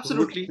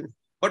 Absolutely.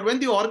 But when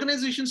the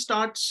organization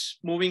starts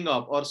moving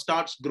up or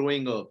starts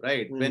growing up,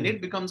 right? When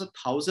it becomes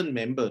 1,000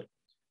 member,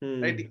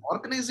 right? The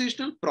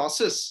organizational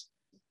process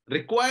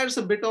requires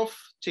a bit of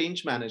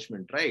change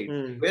management, right?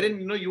 Wherein,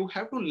 you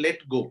have to let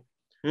go,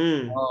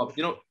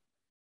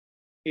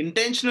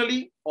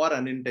 intentionally or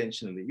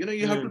unintentionally.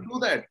 You have to do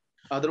that.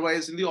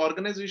 Otherwise, the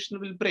organization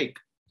will break.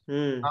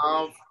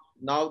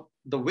 Now,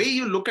 the way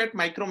you look at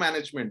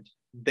micromanagement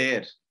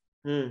there,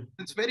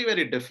 it's very,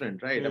 very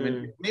different, right? I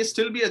mean, it may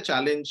still be a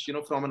challenge,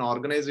 from an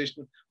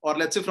organization or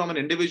let's say from an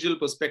individual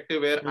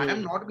perspective where I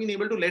am not being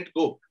able to let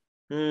go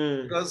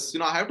because,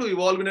 I have to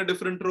evolve in a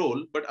different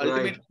role, but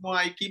ultimately,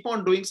 I keep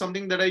on doing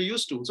something that I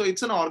used to. So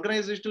it's an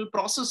organizational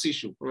process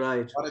issue,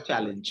 or a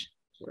challenge.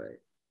 Right.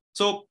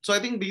 So I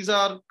think these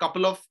are a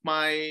couple of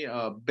my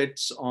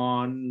bits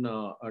on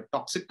a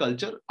toxic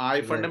culture.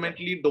 I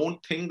fundamentally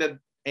don't think that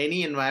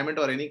any environment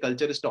or any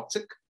culture is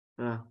toxic.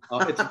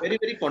 It's very,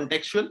 very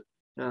contextual.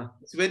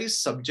 It's very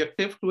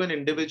subjective to an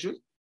individual.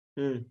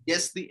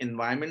 Yes, the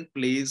environment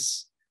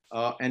plays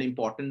an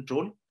important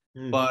role,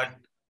 but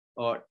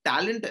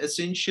talent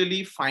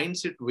essentially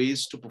finds its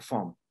ways to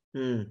perform,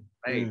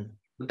 right?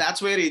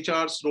 That's where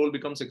HR's role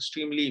becomes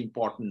extremely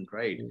important,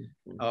 right?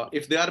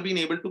 If they are being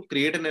able to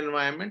create an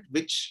environment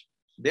which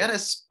they are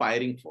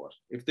aspiring for,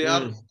 if they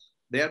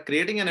are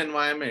creating an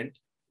environment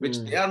which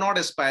they are not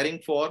aspiring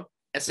for,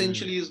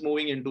 essentially is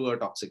moving into a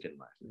toxic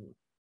environment.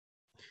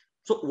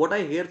 So what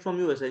I hear from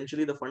you,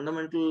 essentially, the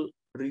fundamental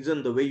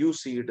reason, the way you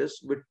see it is,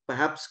 which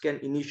perhaps can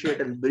initiate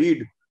and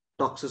breed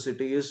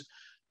toxicity, is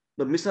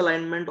the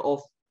misalignment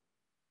of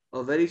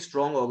a very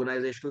strong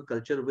organizational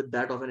culture with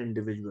that of an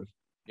individual.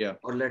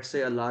 Or let's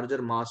say a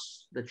larger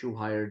mass that you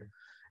hired.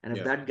 And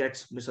if that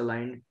gets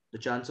misaligned, the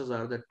chances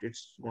are that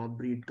it's going to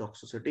breed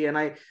toxicity. And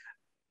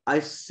I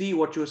see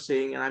what you're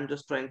saying, and I'm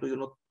just trying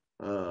to,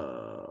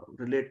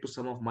 relate to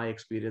some of my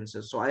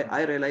experiences. So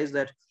I realize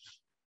that,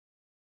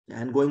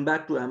 and going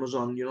back to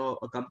Amazon,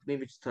 a company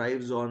which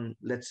thrives on,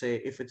 let's say,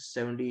 if it's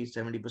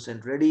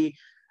 70% ready,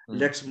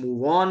 let's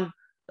move on,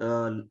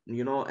 and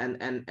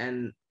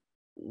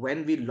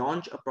when we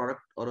launch a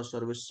product or a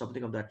service,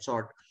 something of that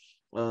sort,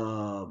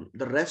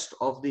 the rest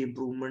of the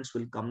improvements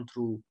will come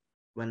through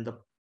when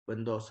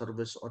the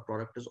service or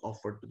product is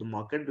offered to the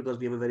market, because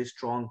we have a very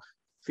strong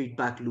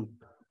feedback loop,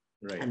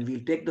 and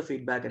we'll take the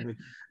feedback. And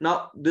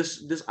now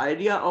this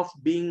idea of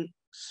being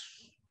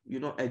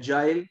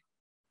agile,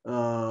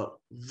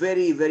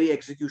 very, very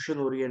execution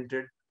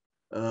oriented,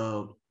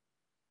 a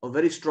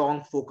very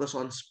strong focus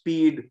on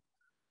speed,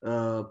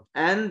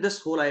 and this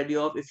whole idea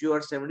of, if you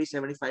are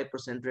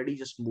 70-75% ready,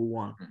 just move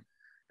on.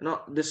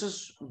 This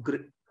is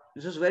great.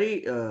 This is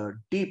very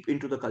deep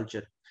into the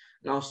culture.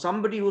 Now,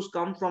 somebody who's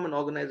come from an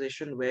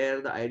organization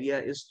where the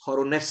idea is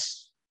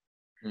thoroughness,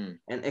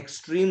 and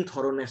extreme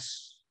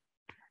thoroughness,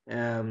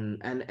 and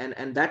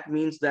that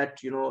means that,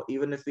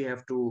 even if we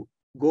have to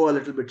go a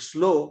little bit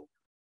slow,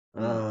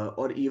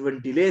 or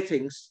even delay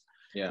things,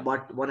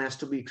 but one has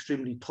to be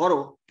extremely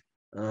thorough.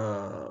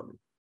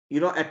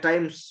 At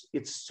times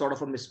it's sort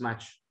of a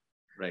mismatch,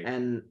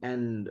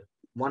 and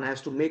one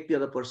has to make the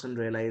other person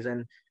realize.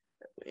 And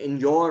in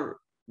your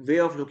way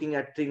of looking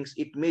at things,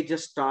 it may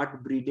just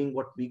start breeding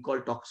what we call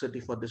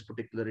toxicity for this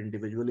particular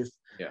individual. If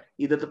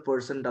either the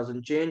person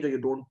doesn't change, or you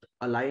don't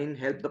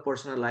help the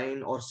person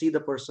align, or see the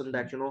person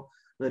that,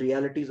 the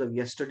realities of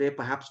yesterday,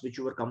 perhaps, which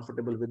you were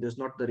comfortable with, is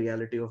not the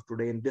reality of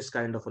today in this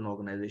kind of an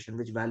organization,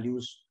 which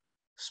values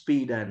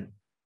speed and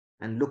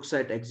looks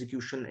at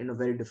execution in a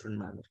very different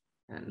manner.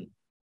 And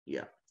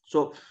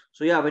so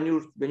when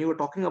you were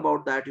talking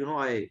about that,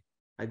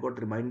 I got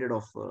reminded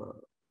of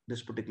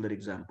this particular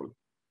example.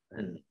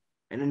 And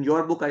in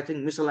your book, I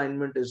think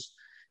misalignment is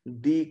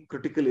the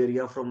critical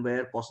area from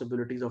where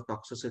possibilities of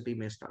toxicity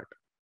may start.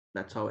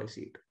 That's how I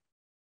see it.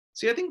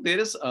 See, I think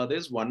there's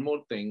one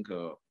more thing,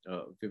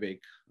 Vivek.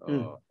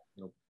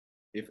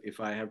 if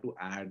I have to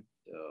add,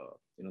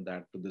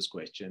 that to this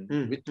question,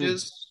 Hmm. which Hmm.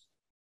 is,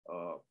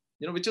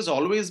 which has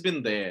always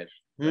been there,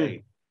 Hmm.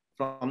 right?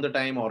 From the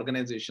time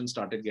organizations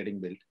started getting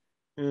built,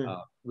 Hmm.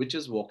 which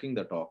is walking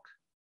the talk.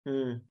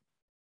 Hmm.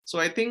 So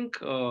I think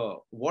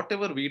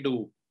whatever we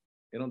do,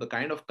 the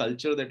kind of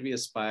culture that we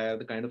aspire,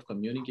 the kind of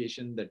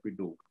communication that we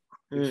do,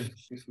 Hmm.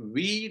 if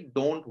we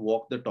don't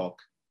walk the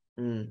talk,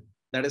 Hmm.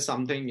 that is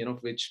something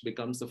which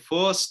becomes the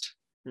first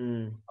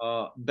Hmm.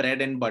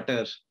 bread and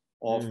butter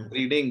of Hmm.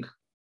 breeding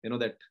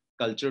that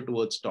culture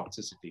towards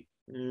toxicity.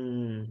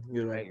 Hmm.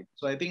 You're right. Right.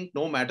 So I think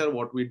no matter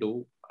what we do,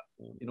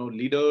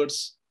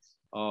 leaders,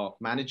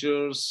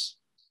 managers,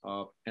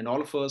 and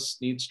all of us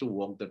needs to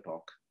walk the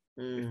talk.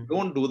 If Hmm. we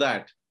don't do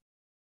that,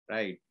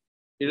 right,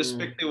 Hmm.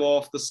 irrespective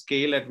of the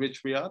scale at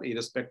which we are,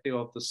 irrespective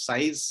of the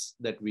size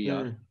that we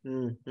are,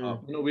 Hmm. Hmm.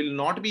 Hmm. we'll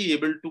not be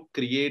able to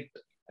create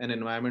an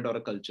environment or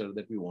a culture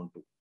that we want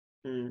to.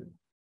 Hmm.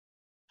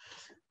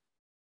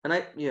 And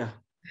yeah.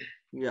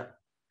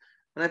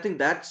 And I think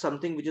that's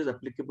something which is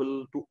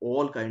applicable to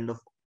all kind of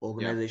Yeah.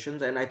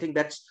 organizations. And I think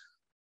that's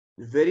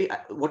very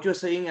what you're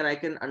saying, and I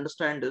can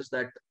understand is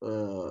that,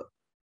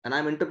 and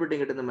I'm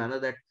interpreting it in the manner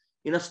that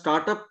in a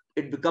startup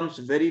it becomes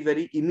very,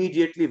 very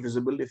immediately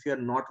visible if you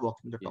are not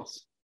walking the talk.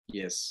 Yes.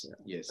 Yes.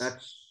 Yeah. Yes.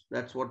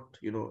 That's what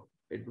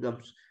it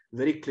becomes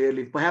very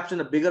clearly. Perhaps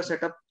in a bigger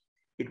setup,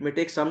 it may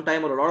take some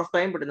time or a lot of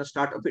time, but in a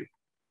startup, it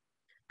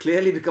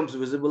clearly becomes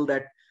visible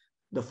that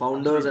the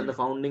founders and the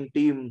Absolutely. founding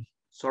team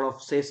sort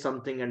of says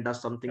something and does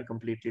something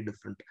completely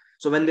different.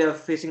 So when they are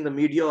facing the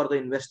media or the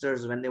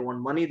investors, when they want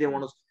money,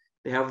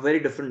 they have a very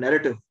different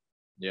narrative.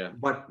 Yeah.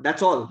 But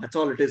that's all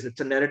it is.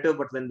 It's a narrative.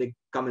 But when they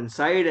come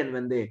inside and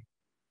when they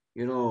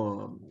you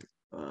know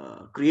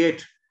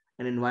create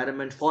an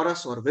environment for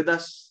us or with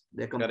us,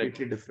 they're Correct.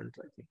 completely different,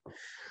 I think.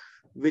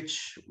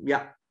 Which,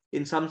 yeah,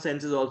 in some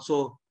sense is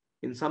also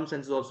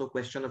a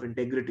question of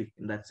integrity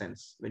in that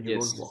sense when you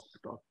don't walk Yes. the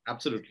talk.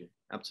 Absolutely.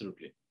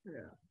 Absolutely.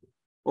 Yeah.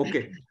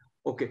 Okay.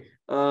 Okay.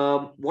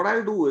 What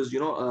I'll do is,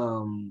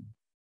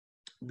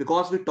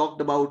 because we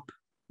talked about,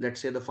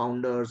 let's say, the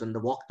founders and the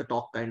walk the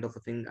talk kind of a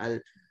thing, I'll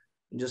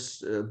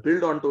just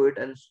build onto it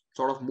and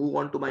sort of move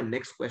on to my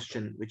next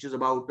question, which is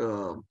about,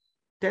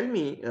 tell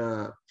me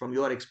from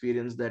your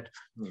experience that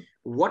Hmm.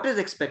 what is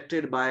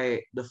expected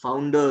by the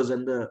founders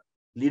and the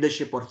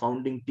leadership or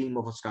founding team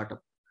of a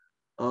startup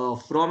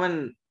from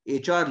an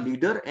HR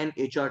leader and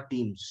HR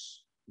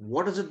teams.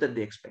 What is it that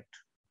they expect?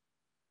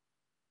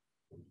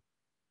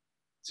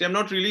 See, I'm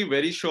not really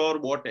very sure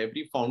what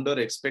every founder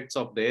expects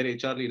of their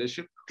HR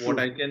leadership. What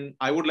True.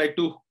 I would like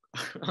to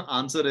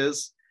answer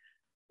is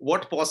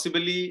what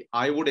possibly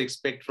I would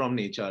expect from an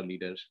HR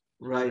leader,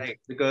 Right. right?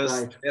 Because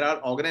Right. there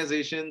are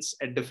organizations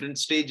at different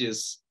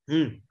stages,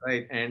 Hmm.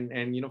 right? And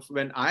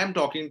when I am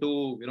talking to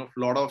a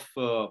lot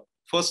of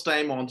first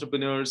time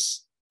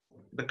entrepreneurs,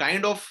 the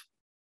kind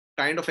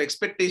of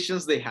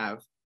expectations they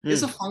have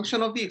is a Hmm.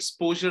 function of the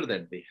exposure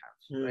that they have,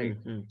 Hmm. right?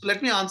 Hmm. So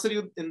let me answer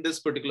you in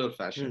this particular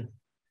fashion. Hmm.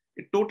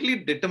 It totally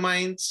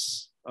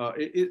determines,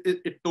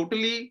 it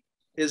totally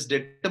is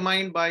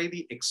determined by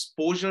the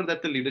exposure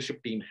that the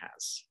leadership team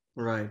has,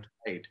 Right.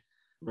 right?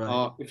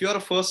 Right. If you're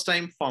a first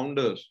time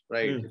founder,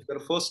 right, Hmm. if you're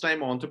a first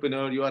time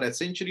entrepreneur, you are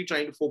essentially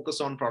trying to focus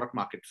on product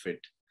market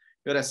fit.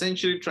 You're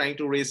essentially trying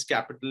to raise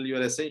capital.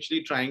 You're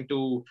essentially trying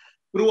to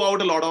prove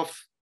out a lot of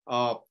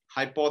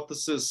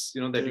hypothesis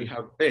that you Hmm.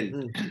 have built.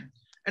 Hmm.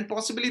 And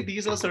possibly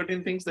these are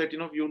certain things that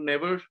you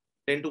never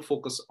tend to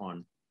focus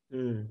on.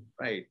 Hmm.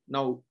 Right.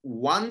 Now,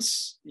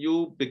 once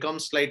you become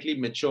slightly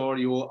mature,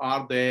 you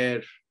are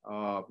there,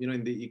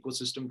 in the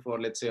ecosystem for,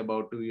 let's say,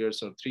 about 2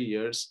 years or 3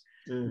 years,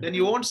 Hmm. then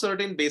you want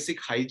certain basic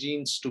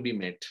hygienes to be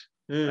met,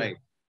 Hmm. right?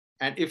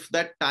 And if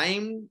that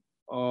time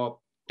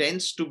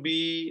tends to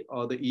be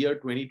the year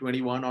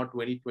 2021 or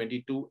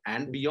 2022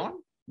 and beyond,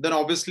 then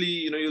obviously,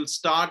 you'll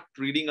start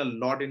reading a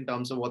lot in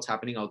terms of what's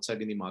happening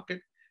outside in the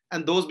market.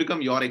 And those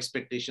become your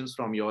expectations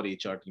from your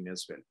HR team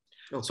as well.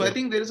 So I Okay.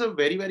 think there is a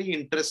very, very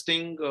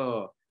interesting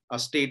a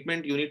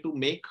statement you need to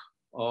make,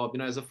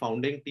 as a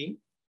founding team.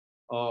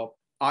 Uh,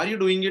 are you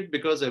doing it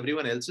because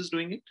everyone else is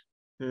doing it,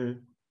 Hmm.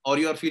 or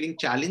you are feeling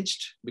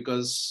challenged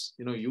because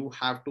you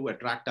have to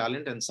attract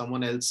talent and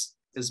someone else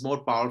is more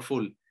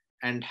powerful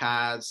and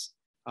has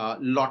a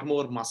lot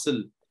more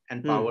muscle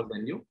and Hmm. power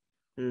than you,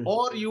 Hmm.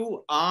 or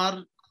you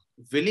are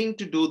willing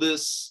to do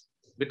this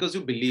because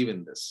you believe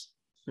in this,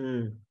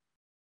 Hmm.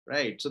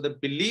 right? So the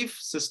belief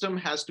system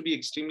has to be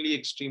extremely,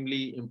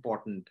 extremely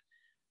important,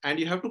 and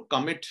you have to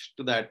commit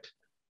to that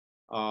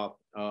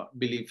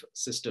belief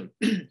system.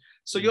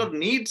 So Hmm. your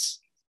needs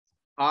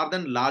are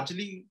then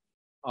largely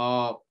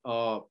uh,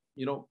 uh,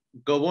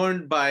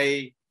 governed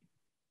by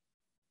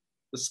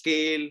the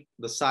scale,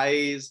 the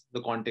size,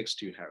 the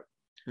context you have.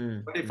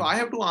 Hmm. But if Hmm. I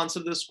have to answer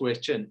this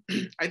question,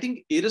 I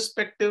think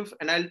irrespective,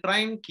 and I'll try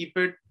and keep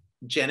it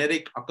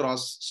generic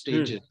across Hmm.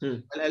 stages. Hmm.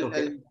 Okay.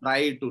 I'll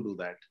try to do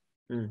that.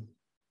 Hmm.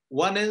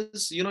 One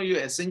is, you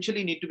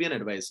essentially need to be an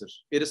advisor,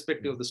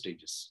 irrespective of the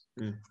stages,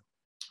 Hmm.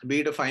 be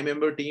it a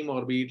 5-member team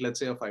or be it, let's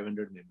say, a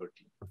 500-member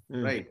team,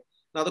 Hmm. right?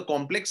 Now, the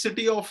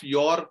complexity of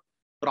your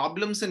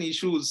problems and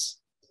issues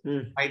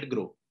might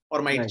grow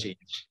or might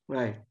change.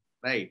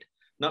 Right.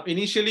 Now,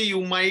 initially,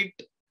 you might,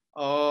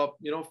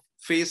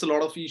 face a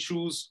lot of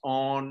issues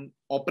on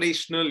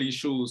operational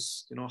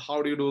issues.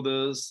 How do you do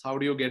this? How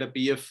do you get a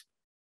PF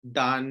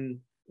done?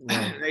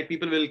 Right.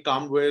 People will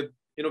come with,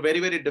 very,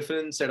 very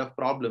different set of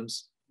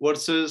problems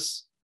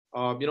versus,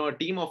 a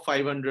team of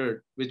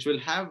 500, which will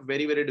have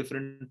very, very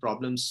different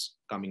problems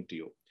coming to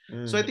you.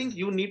 So I think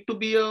you need to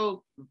be a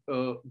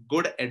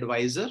good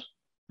advisor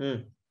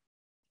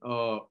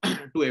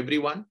to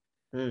everyone,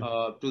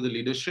 to the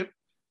leadership,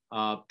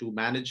 to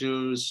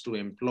managers, to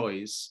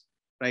employees,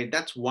 right?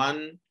 That's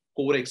one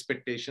core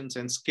expectations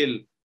and skill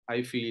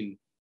I feel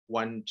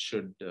one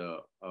should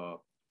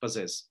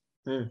possess.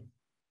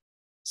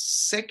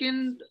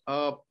 Second,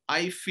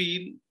 I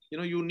feel,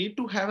 you need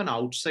to have an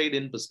outside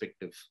in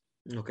perspective.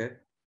 Okay.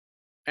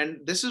 And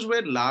this is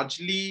where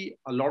largely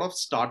a lot of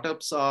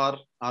startups are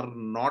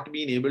not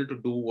being able to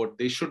do what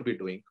they should be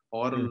doing,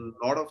 or a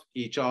lot of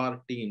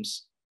HR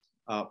teams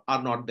are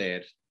not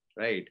there,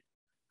 right?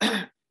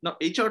 Now,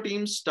 HR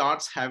teams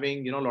starts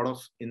having, a lot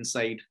of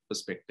inside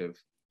perspective,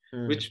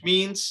 which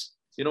means,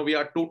 we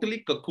are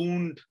totally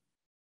cocooned,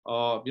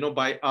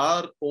 by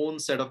our own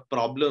set of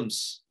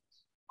problems,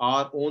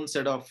 our own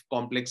set of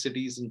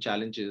complexities and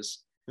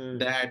challenges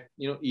that,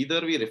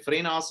 either we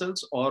refrain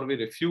ourselves or we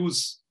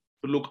refuse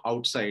to look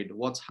outside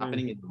what's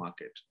happening in the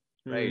market,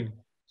 right?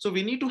 So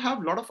we need to have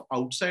a lot of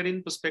outside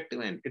in perspective,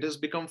 and it has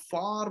become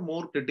far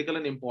more critical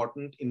and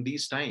important in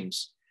these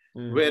times,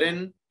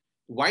 wherein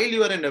while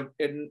you are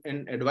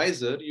an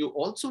advisor, you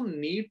also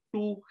need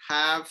to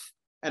have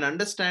an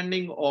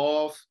understanding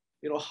of,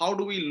 how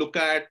do we look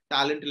at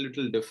talent a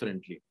little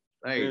differently,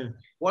 right?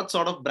 What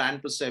sort of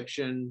brand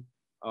perception,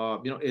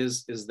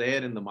 is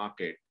there in the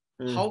market?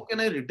 How can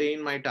I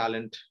retain my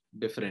talent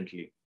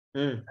differently?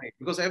 Right?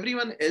 Because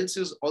everyone else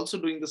is also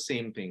doing the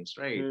same things,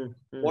 right?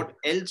 What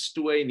else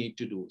do I need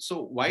to do?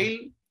 So while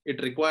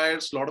it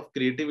requires a lot of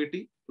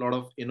creativity, a lot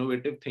of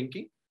innovative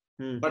thinking,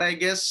 but I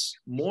guess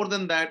more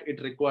than that,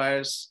 it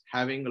requires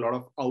having a lot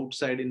of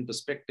outside in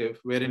perspective,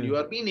 wherein you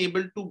are being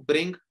able to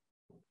bring,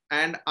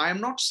 and I'm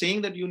not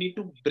saying that you need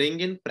to bring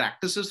in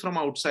practices from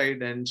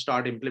outside and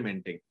start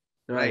implementing,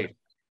 right?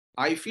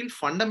 I feel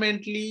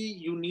fundamentally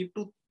you need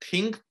to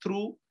think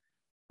through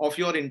of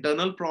your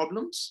internal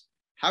problems,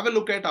 have a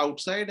look at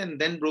outside, and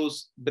then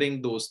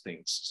bring those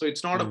things. So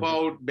it's not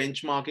about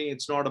benchmarking.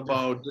 It's not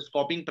about just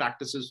copying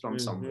practices from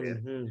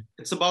somewhere.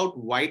 It's about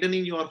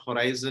widening your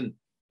horizon,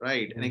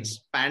 right? And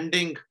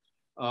expanding,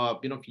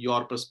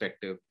 your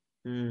perspective,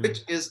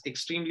 which is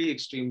extremely,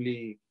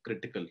 extremely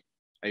critical,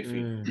 I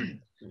feel.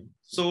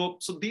 So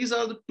these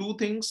are the two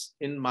things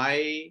in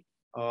my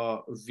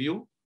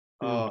view,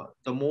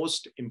 the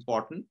most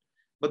important.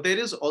 But there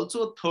is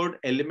also a third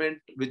element,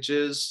 which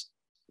is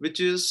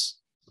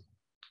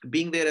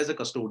being there as a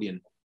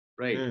custodian,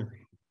 right?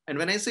 And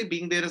when I say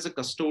being there as a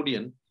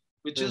custodian,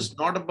 which is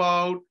not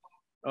about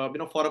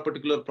for a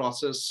particular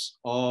process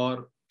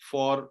or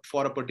for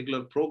a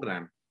particular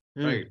program,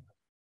 right?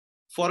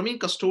 For me,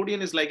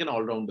 custodian is like an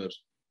all-rounder,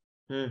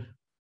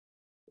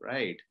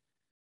 right?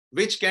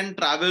 Which can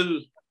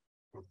travel,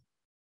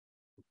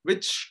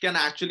 which can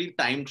actually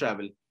time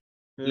travel.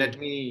 Let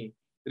me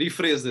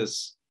rephrase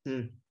this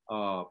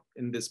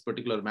in this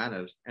particular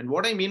manner. And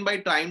what I mean by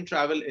time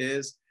travel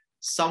is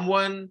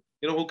someone,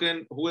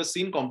 who has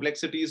seen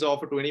complexities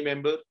of a 20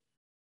 member,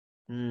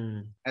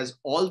 has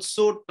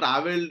also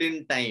traveled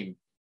in time,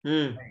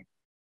 right?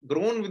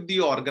 Grown with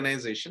the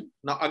organization.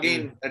 Now,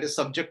 again, that is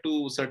subject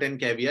to certain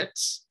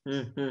caveats,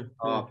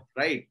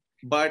 right?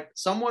 But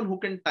someone who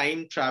can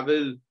time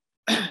travel,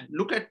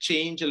 look at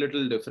change a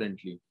little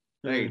differently,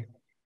 right?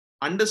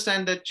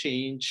 Understand that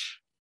change,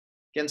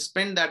 can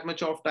spend that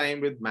much of time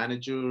with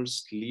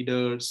managers,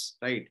 leaders,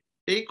 right?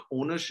 Take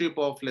ownership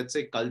of, let's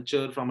say,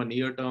 culture from a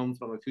near term,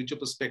 from a future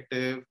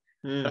perspective,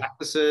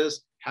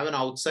 practices, have an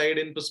outside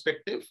in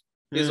perspective,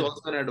 is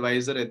also an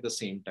advisor at the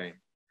same time.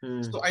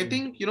 So I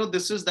think,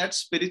 this is that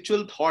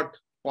spiritual thought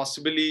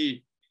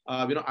possibly,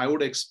 I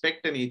would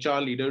expect an HR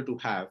leader to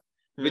have,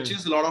 which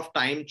is a lot of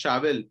time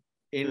travel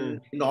in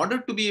order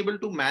to be able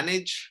to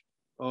manage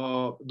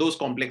those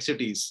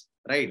complexities,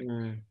 right?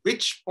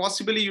 Which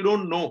possibly you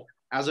don't know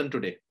as on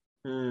today,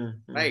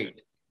 right?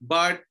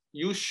 But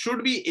you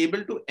should be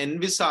able to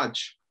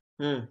envisage,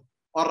 or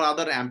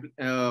rather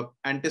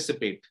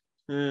anticipate,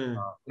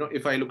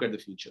 if I look at the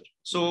future.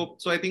 So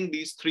I think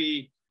these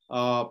three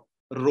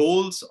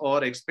roles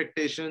or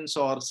expectations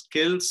or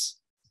skills,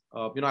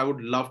 I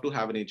would love to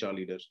have an HR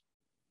leader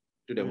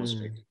to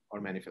demonstrate or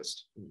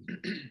manifest.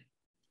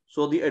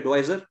 So the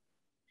advisor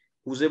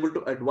who's able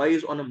to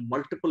advise on a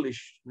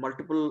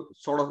multiple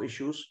sort of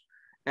issues,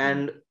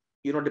 and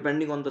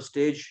depending on the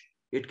stage,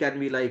 it can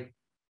be like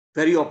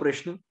very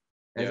operational,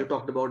 as you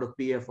talked about, a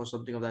PF or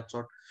something of that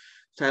sort.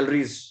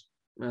 Salaries,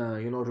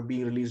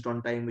 being released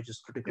on time, which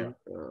is critical.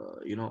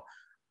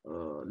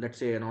 Let's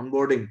say an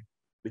onboarding,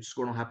 which is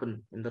going to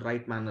happen in the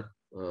right manner.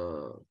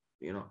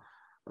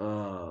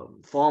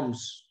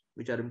 Forms,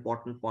 which are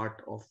important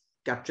part of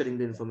capturing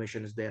the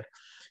information is there.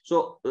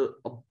 So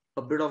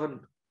a bit of an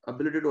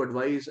ability to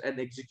advise and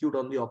execute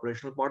on the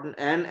operational part.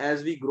 And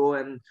as we grow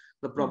and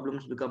the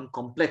problems become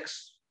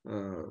complex,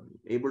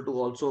 able to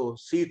also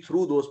see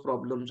through those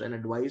problems and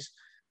advise.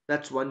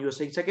 That's one you're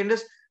saying. Second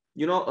is,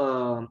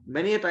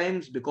 many a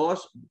times,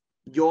 because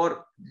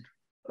you're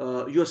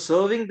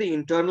serving the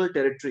internal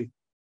territory,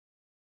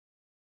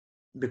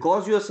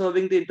 because you're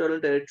serving the internal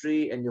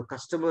territory and your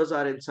customers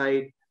are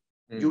inside,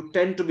 you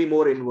tend to be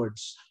more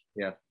inwards.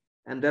 Yeah.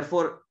 And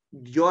therefore,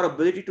 your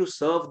ability to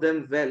serve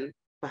them well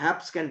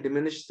perhaps can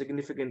diminish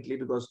significantly,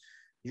 because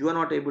you are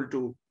not able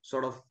to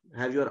sort of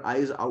have your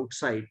eyes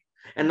outside.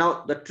 And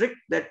now the trick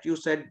that you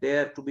said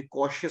there to be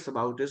cautious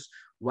about is,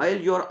 while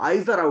your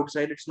eyes are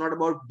outside, it's not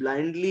about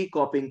blindly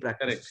copying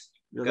practices.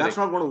 Because that's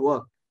not going to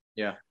work.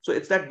 Yeah. So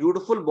it's that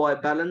beautiful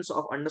balance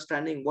of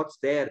understanding what's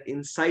there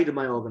inside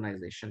my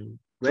organization.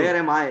 Where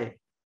am I?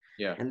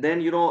 Yeah. And then,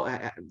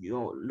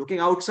 looking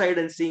outside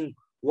and seeing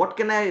what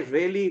can I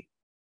really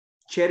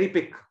cherry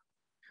pick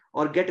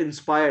or get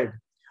inspired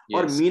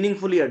or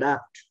meaningfully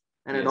adapt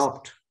and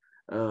adopt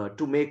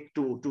to make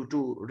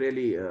to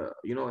really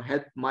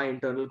help my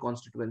internal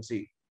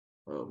constituency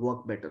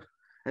work better.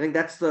 I think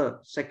that's the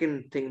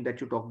second thing that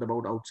you talked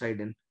about, outside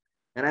in.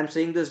 And I'm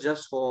saying this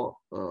just for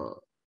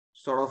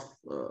sort of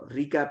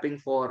recapping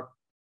for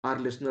our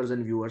listeners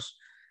and viewers.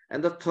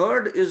 And the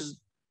third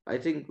is, I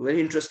think, very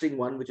interesting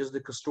one, which is the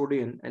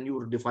custodian. And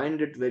you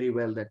defined it very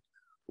well, that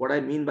what I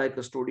mean by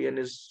custodian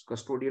is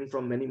custodian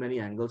from many,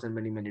 many angles and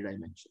many, many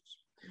dimensions.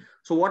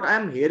 So what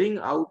I'm hearing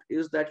out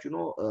is that,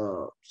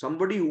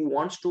 somebody who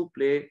wants to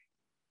play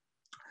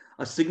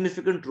a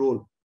significant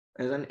role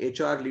as an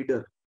HR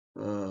leader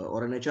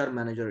or an HR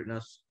manager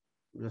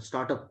in a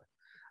startup,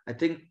 I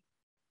think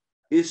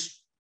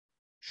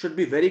should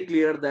be very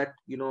clear that,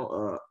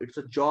 it's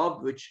a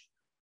job which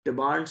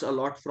demands a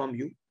lot from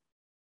you.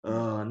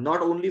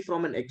 Not only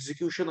from an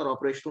execution or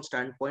operational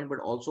standpoint, but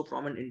also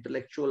from an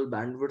intellectual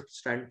bandwidth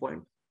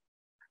standpoint.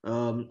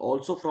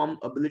 Also from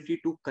ability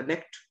to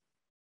connect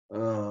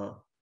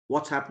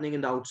what's happening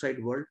in the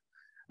outside world,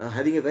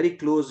 having a very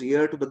close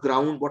ear to the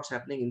ground, what's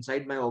happening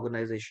inside my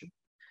organization,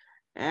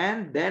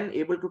 and then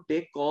able to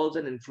take calls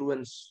and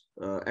influence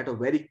at a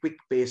very quick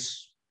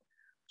pace.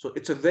 So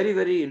it's a very,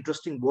 very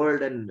interesting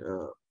world and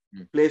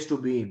place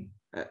to be in.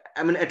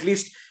 I mean, at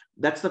least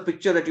that's the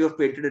picture that you have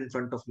painted in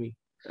front of me.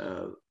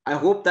 I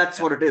hope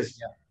that's what it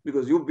is,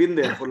 because you've been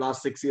there for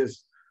last 6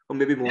 years or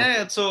maybe more.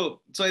 Yeah.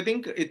 So I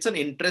think it's an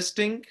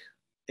interesting,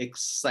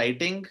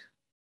 exciting,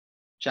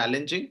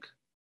 challenging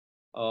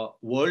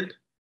world.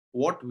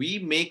 What we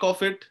make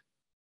of it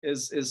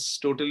is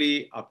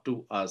totally up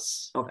to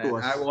us.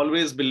 I've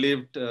always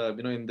believed,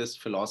 in this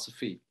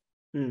philosophy.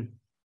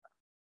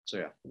 So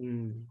yeah.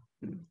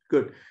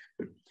 Good.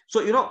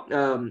 So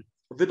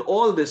with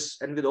all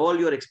this and with all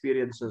your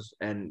experiences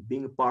and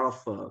being a part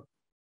of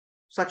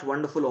such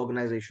wonderful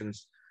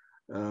organizations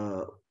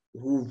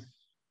who've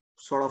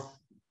sort of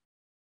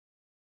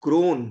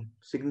grown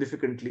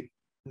significantly,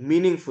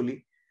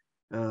 meaningfully,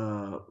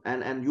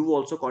 and you've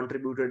also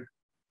contributed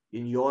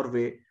in your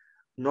way,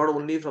 not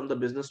only from the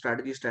business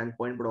strategy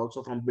standpoint, but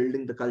also from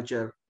building the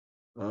culture,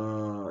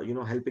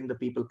 helping the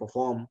people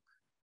perform,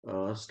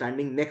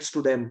 standing next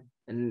to them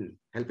and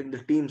helping the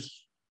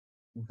teams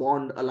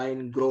bond,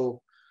 align,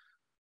 grow.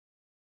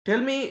 Tell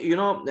me,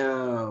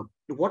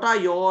 what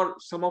are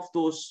some of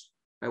those,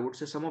 I would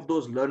say, some of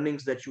those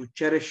learnings that you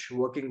cherish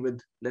working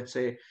with, let's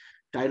say,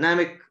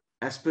 dynamic,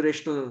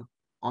 aspirational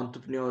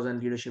entrepreneurs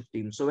and leadership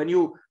teams. So when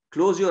you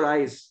close your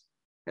eyes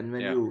and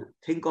when you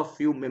think of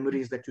few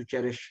memories that you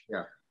cherish,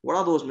 what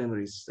are those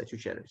memories that you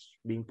cherish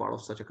being part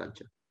of such a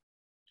culture?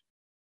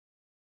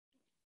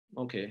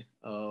 Okay.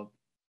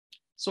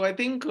 So I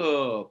think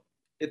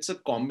it's a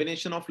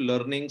combination of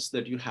learnings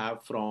that you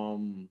have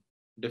from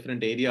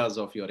different areas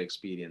of your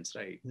experience,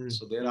 right?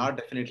 So there are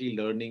definitely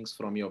learnings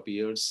from your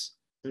peers,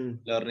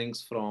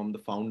 learnings from the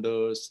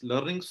founders,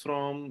 learnings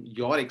from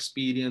your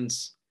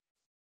experience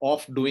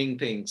of doing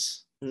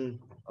things,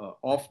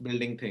 of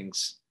building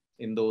things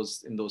in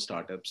those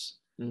startups.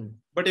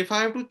 But if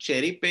I have to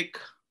cherry pick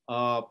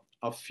a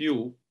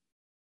few,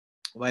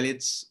 while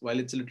it's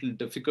a little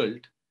difficult,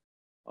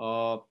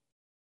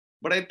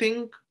 but I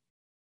think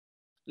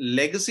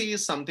legacy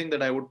is something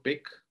that I would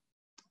pick.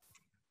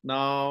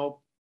 Now,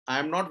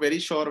 I'm not very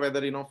sure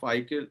whether if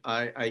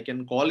I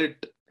can call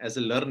it as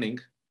a learning,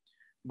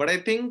 but I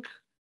think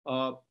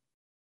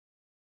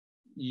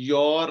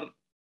your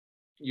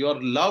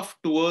love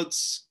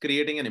towards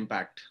creating an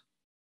impact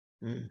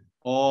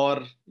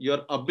or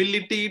your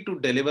ability to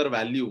deliver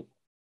value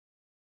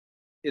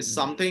is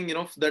something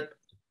that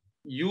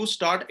you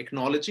start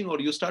acknowledging or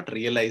you start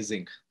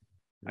realizing,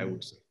 I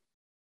would say.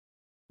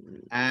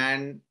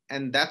 And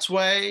that's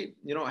why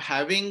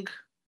having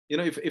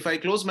if I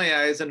close my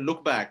eyes and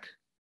look back,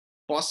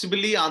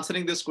 possibly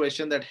answering this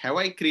question, that have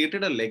I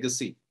created a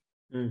legacy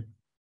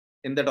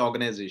in that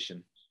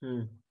organization,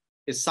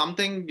 is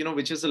something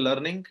which is a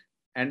learning,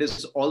 and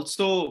is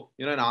also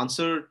an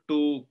answer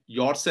to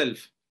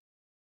yourself,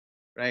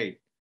 right?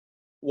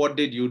 What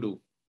did you do?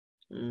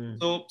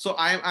 So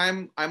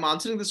I'm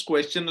answering this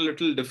question a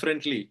little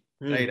differently,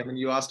 right? I mean,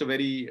 you asked a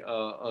very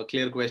a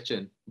clear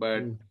question,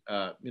 but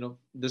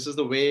this is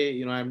the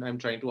way I'm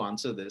trying to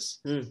answer this.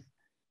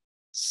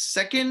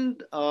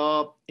 Second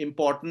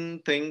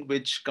important thing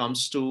which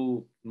comes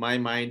to my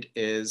mind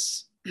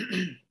is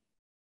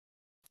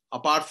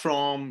apart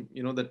from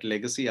that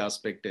legacy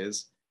aspect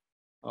is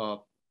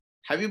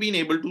have you been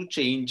able to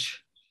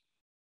change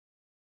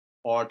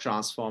or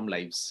transform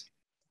lives?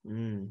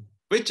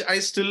 Which I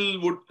still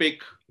would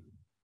pick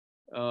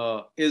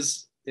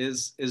is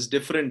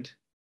different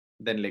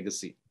than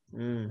legacy,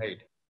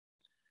 right?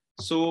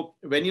 So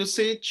when you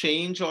say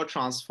change or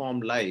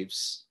transform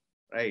lives,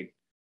 right,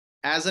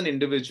 as an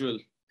individual,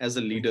 as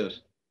a leader,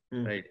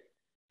 right,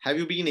 have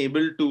you been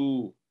able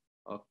to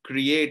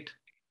create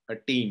a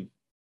team?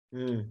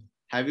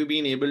 Have you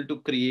been able to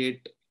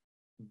create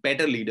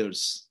better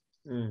leaders?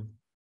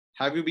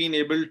 Have you been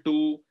able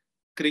to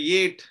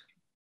create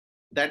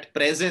that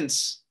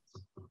presence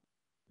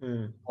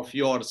of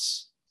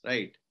yours,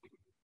 right,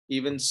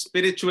 even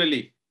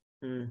spiritually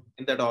in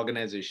that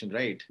organization,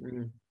 right,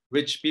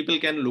 which people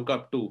can look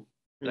up to,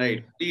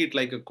 right, be it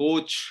like a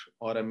coach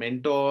or a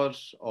mentor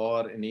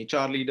or an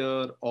HR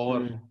leader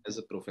or as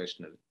a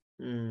professional?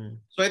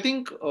 So I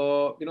think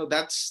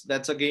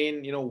that's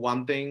again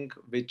one thing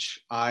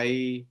which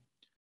I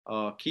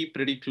keep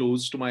pretty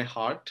close to my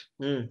heart.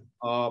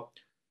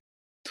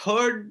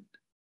 Third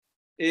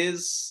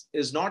is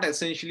not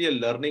essentially a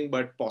learning,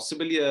 but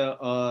possibly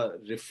a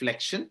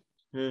reflection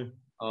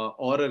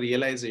or a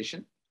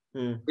realization,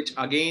 which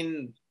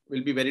again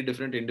will be very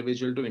different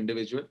individual to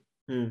individual.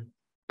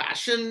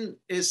 Passion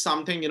is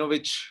something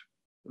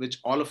which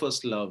all of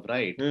us love,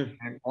 right?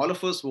 And all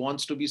of us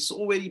wants to be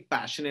so very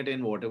passionate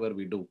in whatever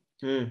we do.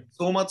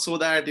 So much so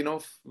that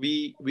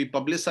we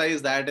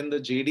publicize that in the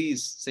JDs,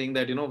 saying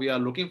that we are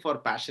looking for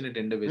passionate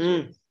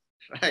individuals,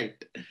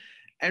 right?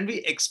 And we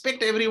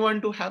expect everyone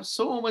to have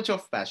so much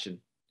of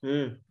passion.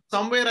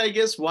 Somewhere I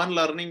guess one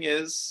learning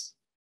is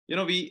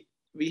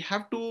we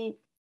have to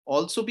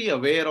also be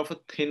aware of a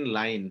thin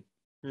line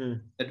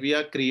that we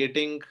are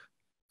creating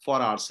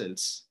for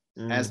ourselves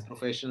as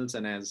professionals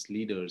and as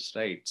leaders,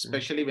 right?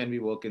 Especially when we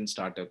work in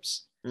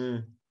startups.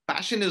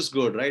 Passion is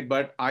good, right?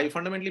 But I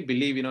fundamentally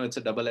believe it's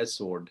a double-edged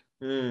sword,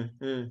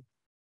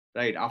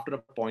 right? After a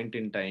point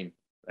in time,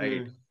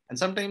 right? And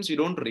sometimes you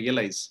don't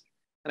realize.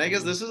 And I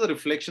guess this is a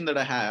reflection that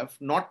I have,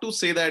 not to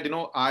say that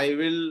I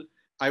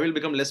will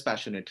become less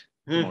passionate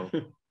tomorrow,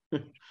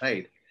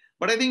 right?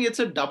 But I think it's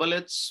a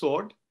double-edged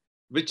sword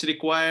which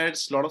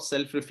requires a lot of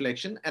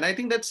self-reflection, and I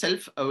think that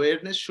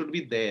self-awareness should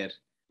be there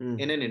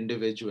in an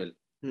individual,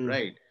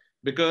 right?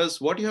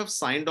 Because what you have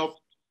signed up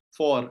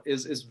for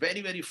is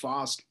very, very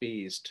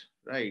fast-paced,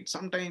 right?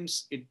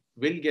 Sometimes it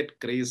will get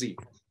crazy.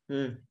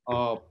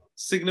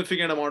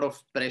 Significant amount of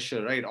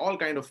pressure, right? All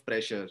kind of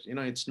pressure.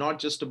 It's not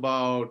just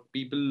about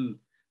people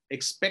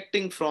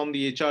expecting from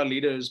the HR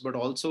leaders, but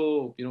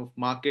also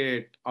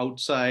market,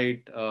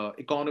 outside,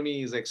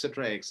 economies,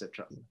 etc.,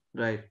 etc.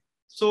 Right.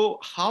 So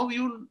how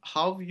you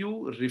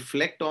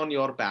reflect on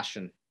your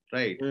passion,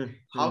 right?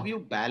 How you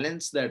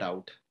balance that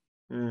out,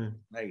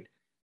 right?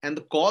 And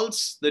the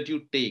calls that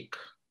you take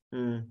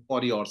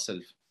for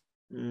yourself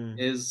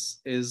is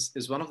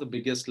one of the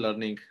biggest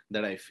learning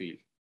that I feel.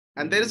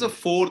 And there is a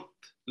fourth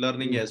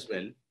learning as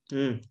well,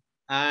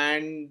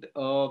 and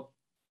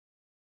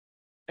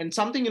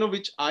something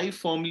which I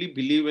firmly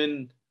believe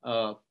in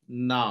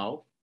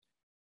now.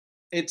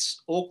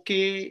 It's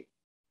okay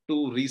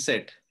to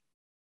reset.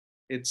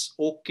 It's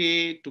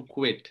okay to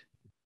quit,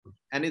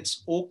 and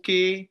it's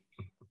okay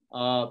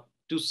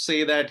to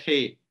say that,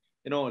 hey,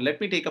 let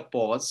me take a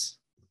pause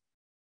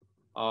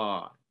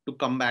to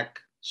come back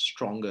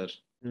stronger,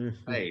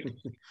 right?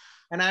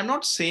 And I'm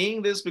not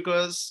saying this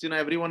because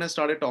everyone has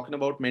started talking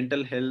about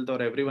mental health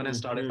or everyone has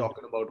started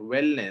talking about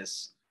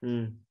wellness,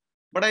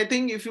 but I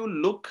think if you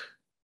look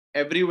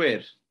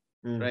everywhere,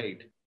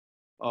 right,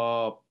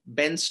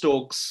 Ben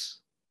Stokes,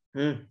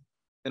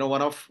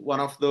 one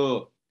of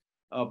the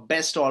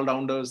best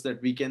all-rounders that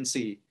we can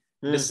see,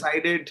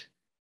 decided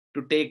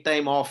to take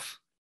time off,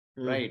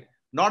 right?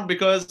 Not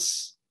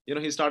because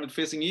he started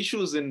facing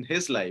issues in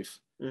his life,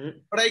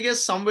 but I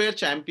guess somewhere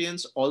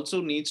champions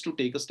also needs to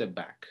take a step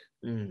back,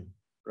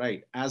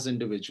 right, as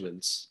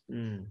individuals,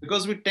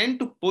 because we tend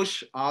to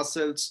push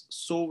ourselves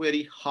so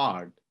very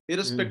hard,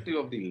 irrespective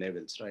of the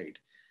levels, right?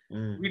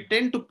 We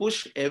tend to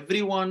push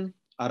everyone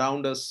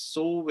around us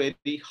so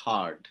very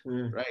hard,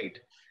 right?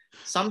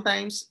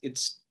 Sometimes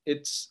it's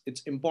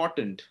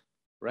important,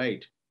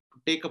 right, to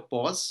take a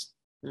pause,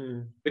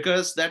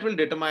 because that will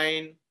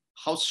determine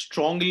how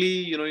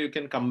strongly you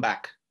can come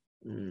back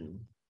in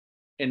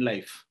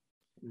life.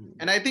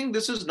 And I think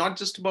this is not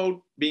just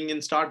about being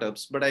in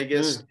startups, but I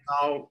guess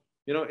now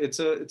it's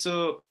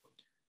a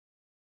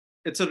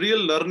real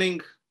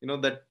learning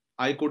that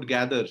I could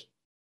gather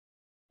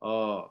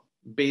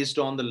based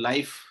on the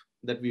life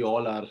that we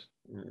all are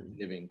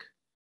living.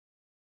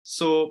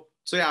 So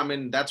yeah, I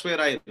mean, that's where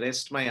I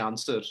rest my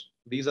answer.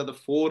 These are the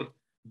four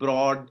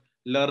broad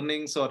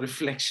learnings or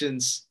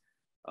reflections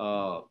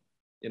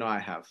I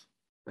have.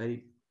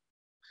 Very,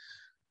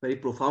 very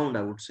profound,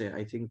 I would say.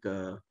 I think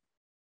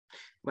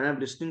when I'm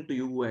listening to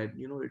you, and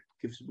it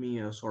gives me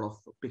a sort of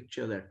a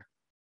picture that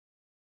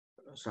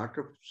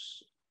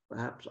startups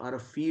perhaps are a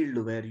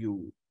field where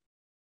you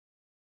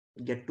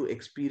get to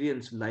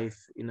experience life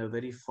in a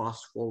very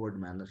fast forward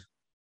manner,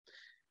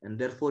 and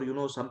therefore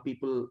some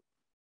people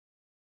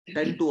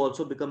tend to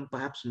also become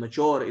perhaps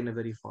mature in a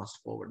very fast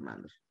forward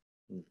manner,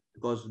 Mm.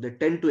 because they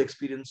tend to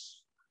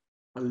experience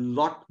a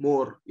lot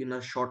more in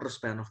a shorter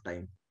span of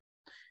time.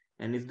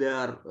 And if they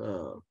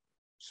are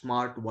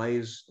smart,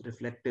 wise,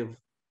 reflective,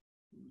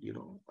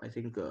 I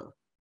think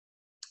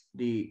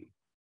the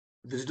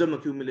wisdom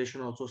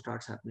accumulation also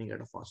starts happening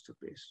at a faster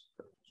pace.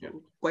 Yeah.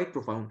 So quite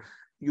profound.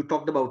 You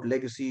talked about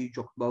legacy, you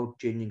talked about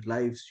changing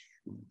lives,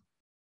 you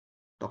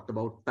talked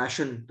about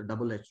passion, the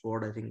double-edged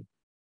sword. I think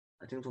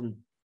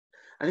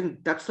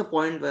that's the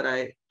point where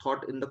I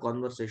thought in the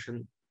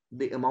conversation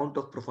the amount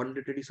of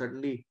profundity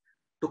suddenly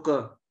took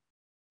a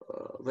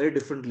very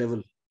different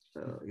level.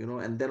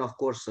 And then of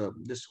course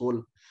this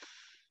whole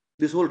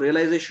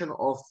realization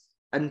of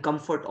and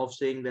comfort of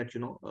saying that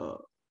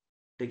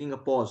taking a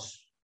pause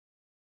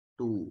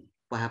to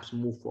perhaps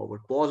move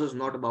forward. Pause is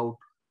not about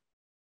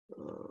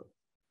uh,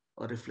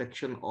 a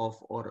reflection of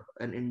or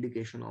an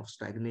indication of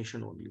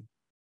stagnation only.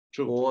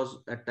 True.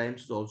 Pause at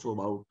times is also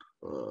about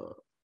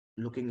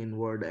looking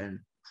inward and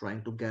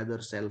trying to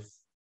gather self.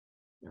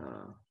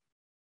 Uh,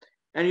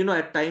 and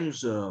at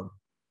times, I'm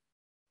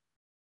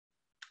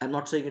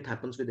not saying it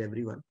happens with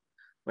everyone,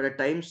 but at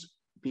times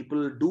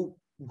people do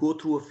go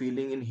through a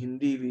feeling. In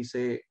Hindi, we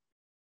say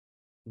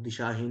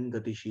dishahin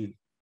gatishil.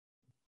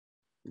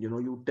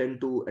 You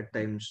tend to at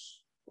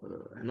times,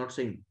 I'm not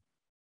saying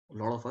a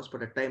lot of us,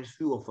 but at times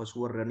few of us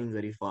who are running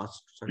very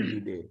fast, suddenly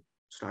they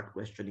start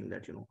questioning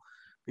that,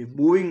 we're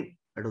moving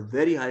at a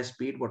very high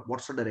speed, but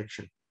what's the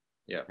direction?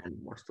 Yeah. And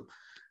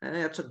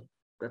that's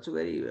a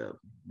very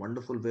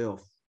wonderful way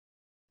of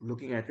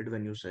looking at it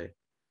when you say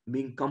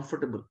being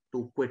comfortable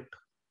to quit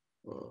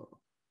uh,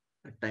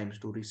 at times,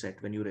 to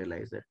reset when you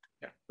realize that,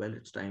 Yeah. well,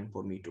 it's time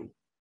for me to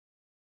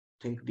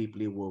think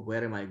deeply.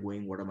 Where am I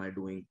going? What am I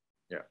doing?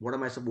 Yeah. What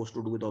am I supposed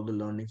to do with all the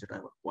learnings that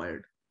I've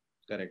acquired?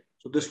 Correct.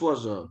 So this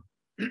was, I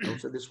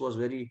would say, this was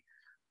very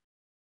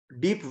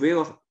deep way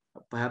of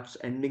perhaps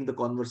ending the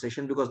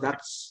conversation, because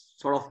that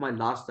was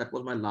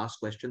my last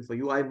question for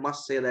you. I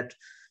must say that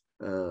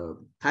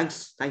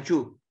thank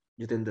you,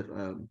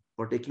 Jitendra,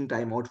 for taking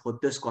time out for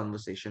this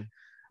conversation.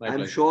 My I'm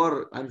pleasure.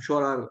 sure I'm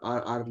sure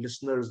our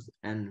listeners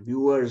and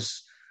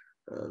viewers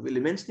will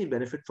immensely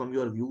benefit from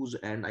your views,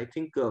 and I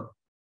think the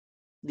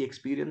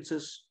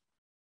experiences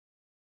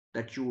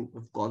that you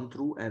have gone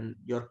through and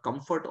your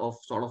comfort of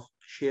sort of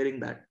sharing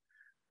that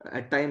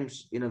at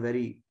times in a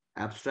very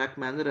abstract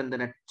manner, and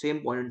then at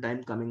same point in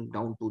time coming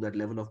down to that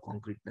level of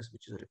concreteness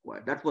which is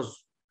required. That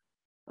was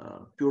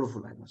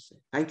beautiful, I must say.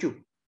 Thank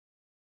you.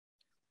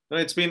 No,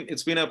 it's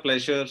been a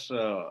pleasure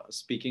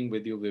speaking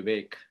with you,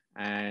 Vivek.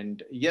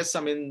 And yes,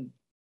 I mean,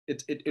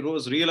 it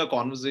was really a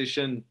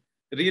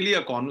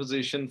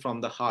conversation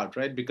from the heart,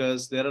 right?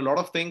 Because there are a lot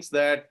of things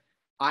that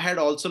I had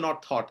also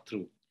not thought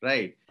through,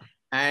 right?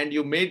 And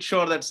you made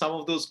sure that some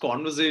of those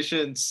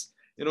conversations,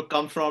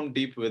 come from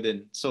deep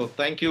within. So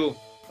thank you,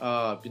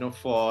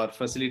 for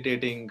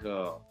facilitating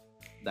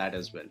that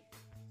as well.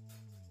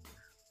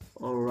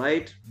 All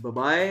right, bye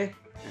bye,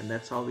 and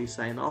that's how we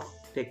sign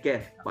off. Take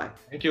care. Bye.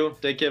 Thank you.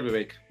 Take care,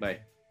 Vivek. Bye.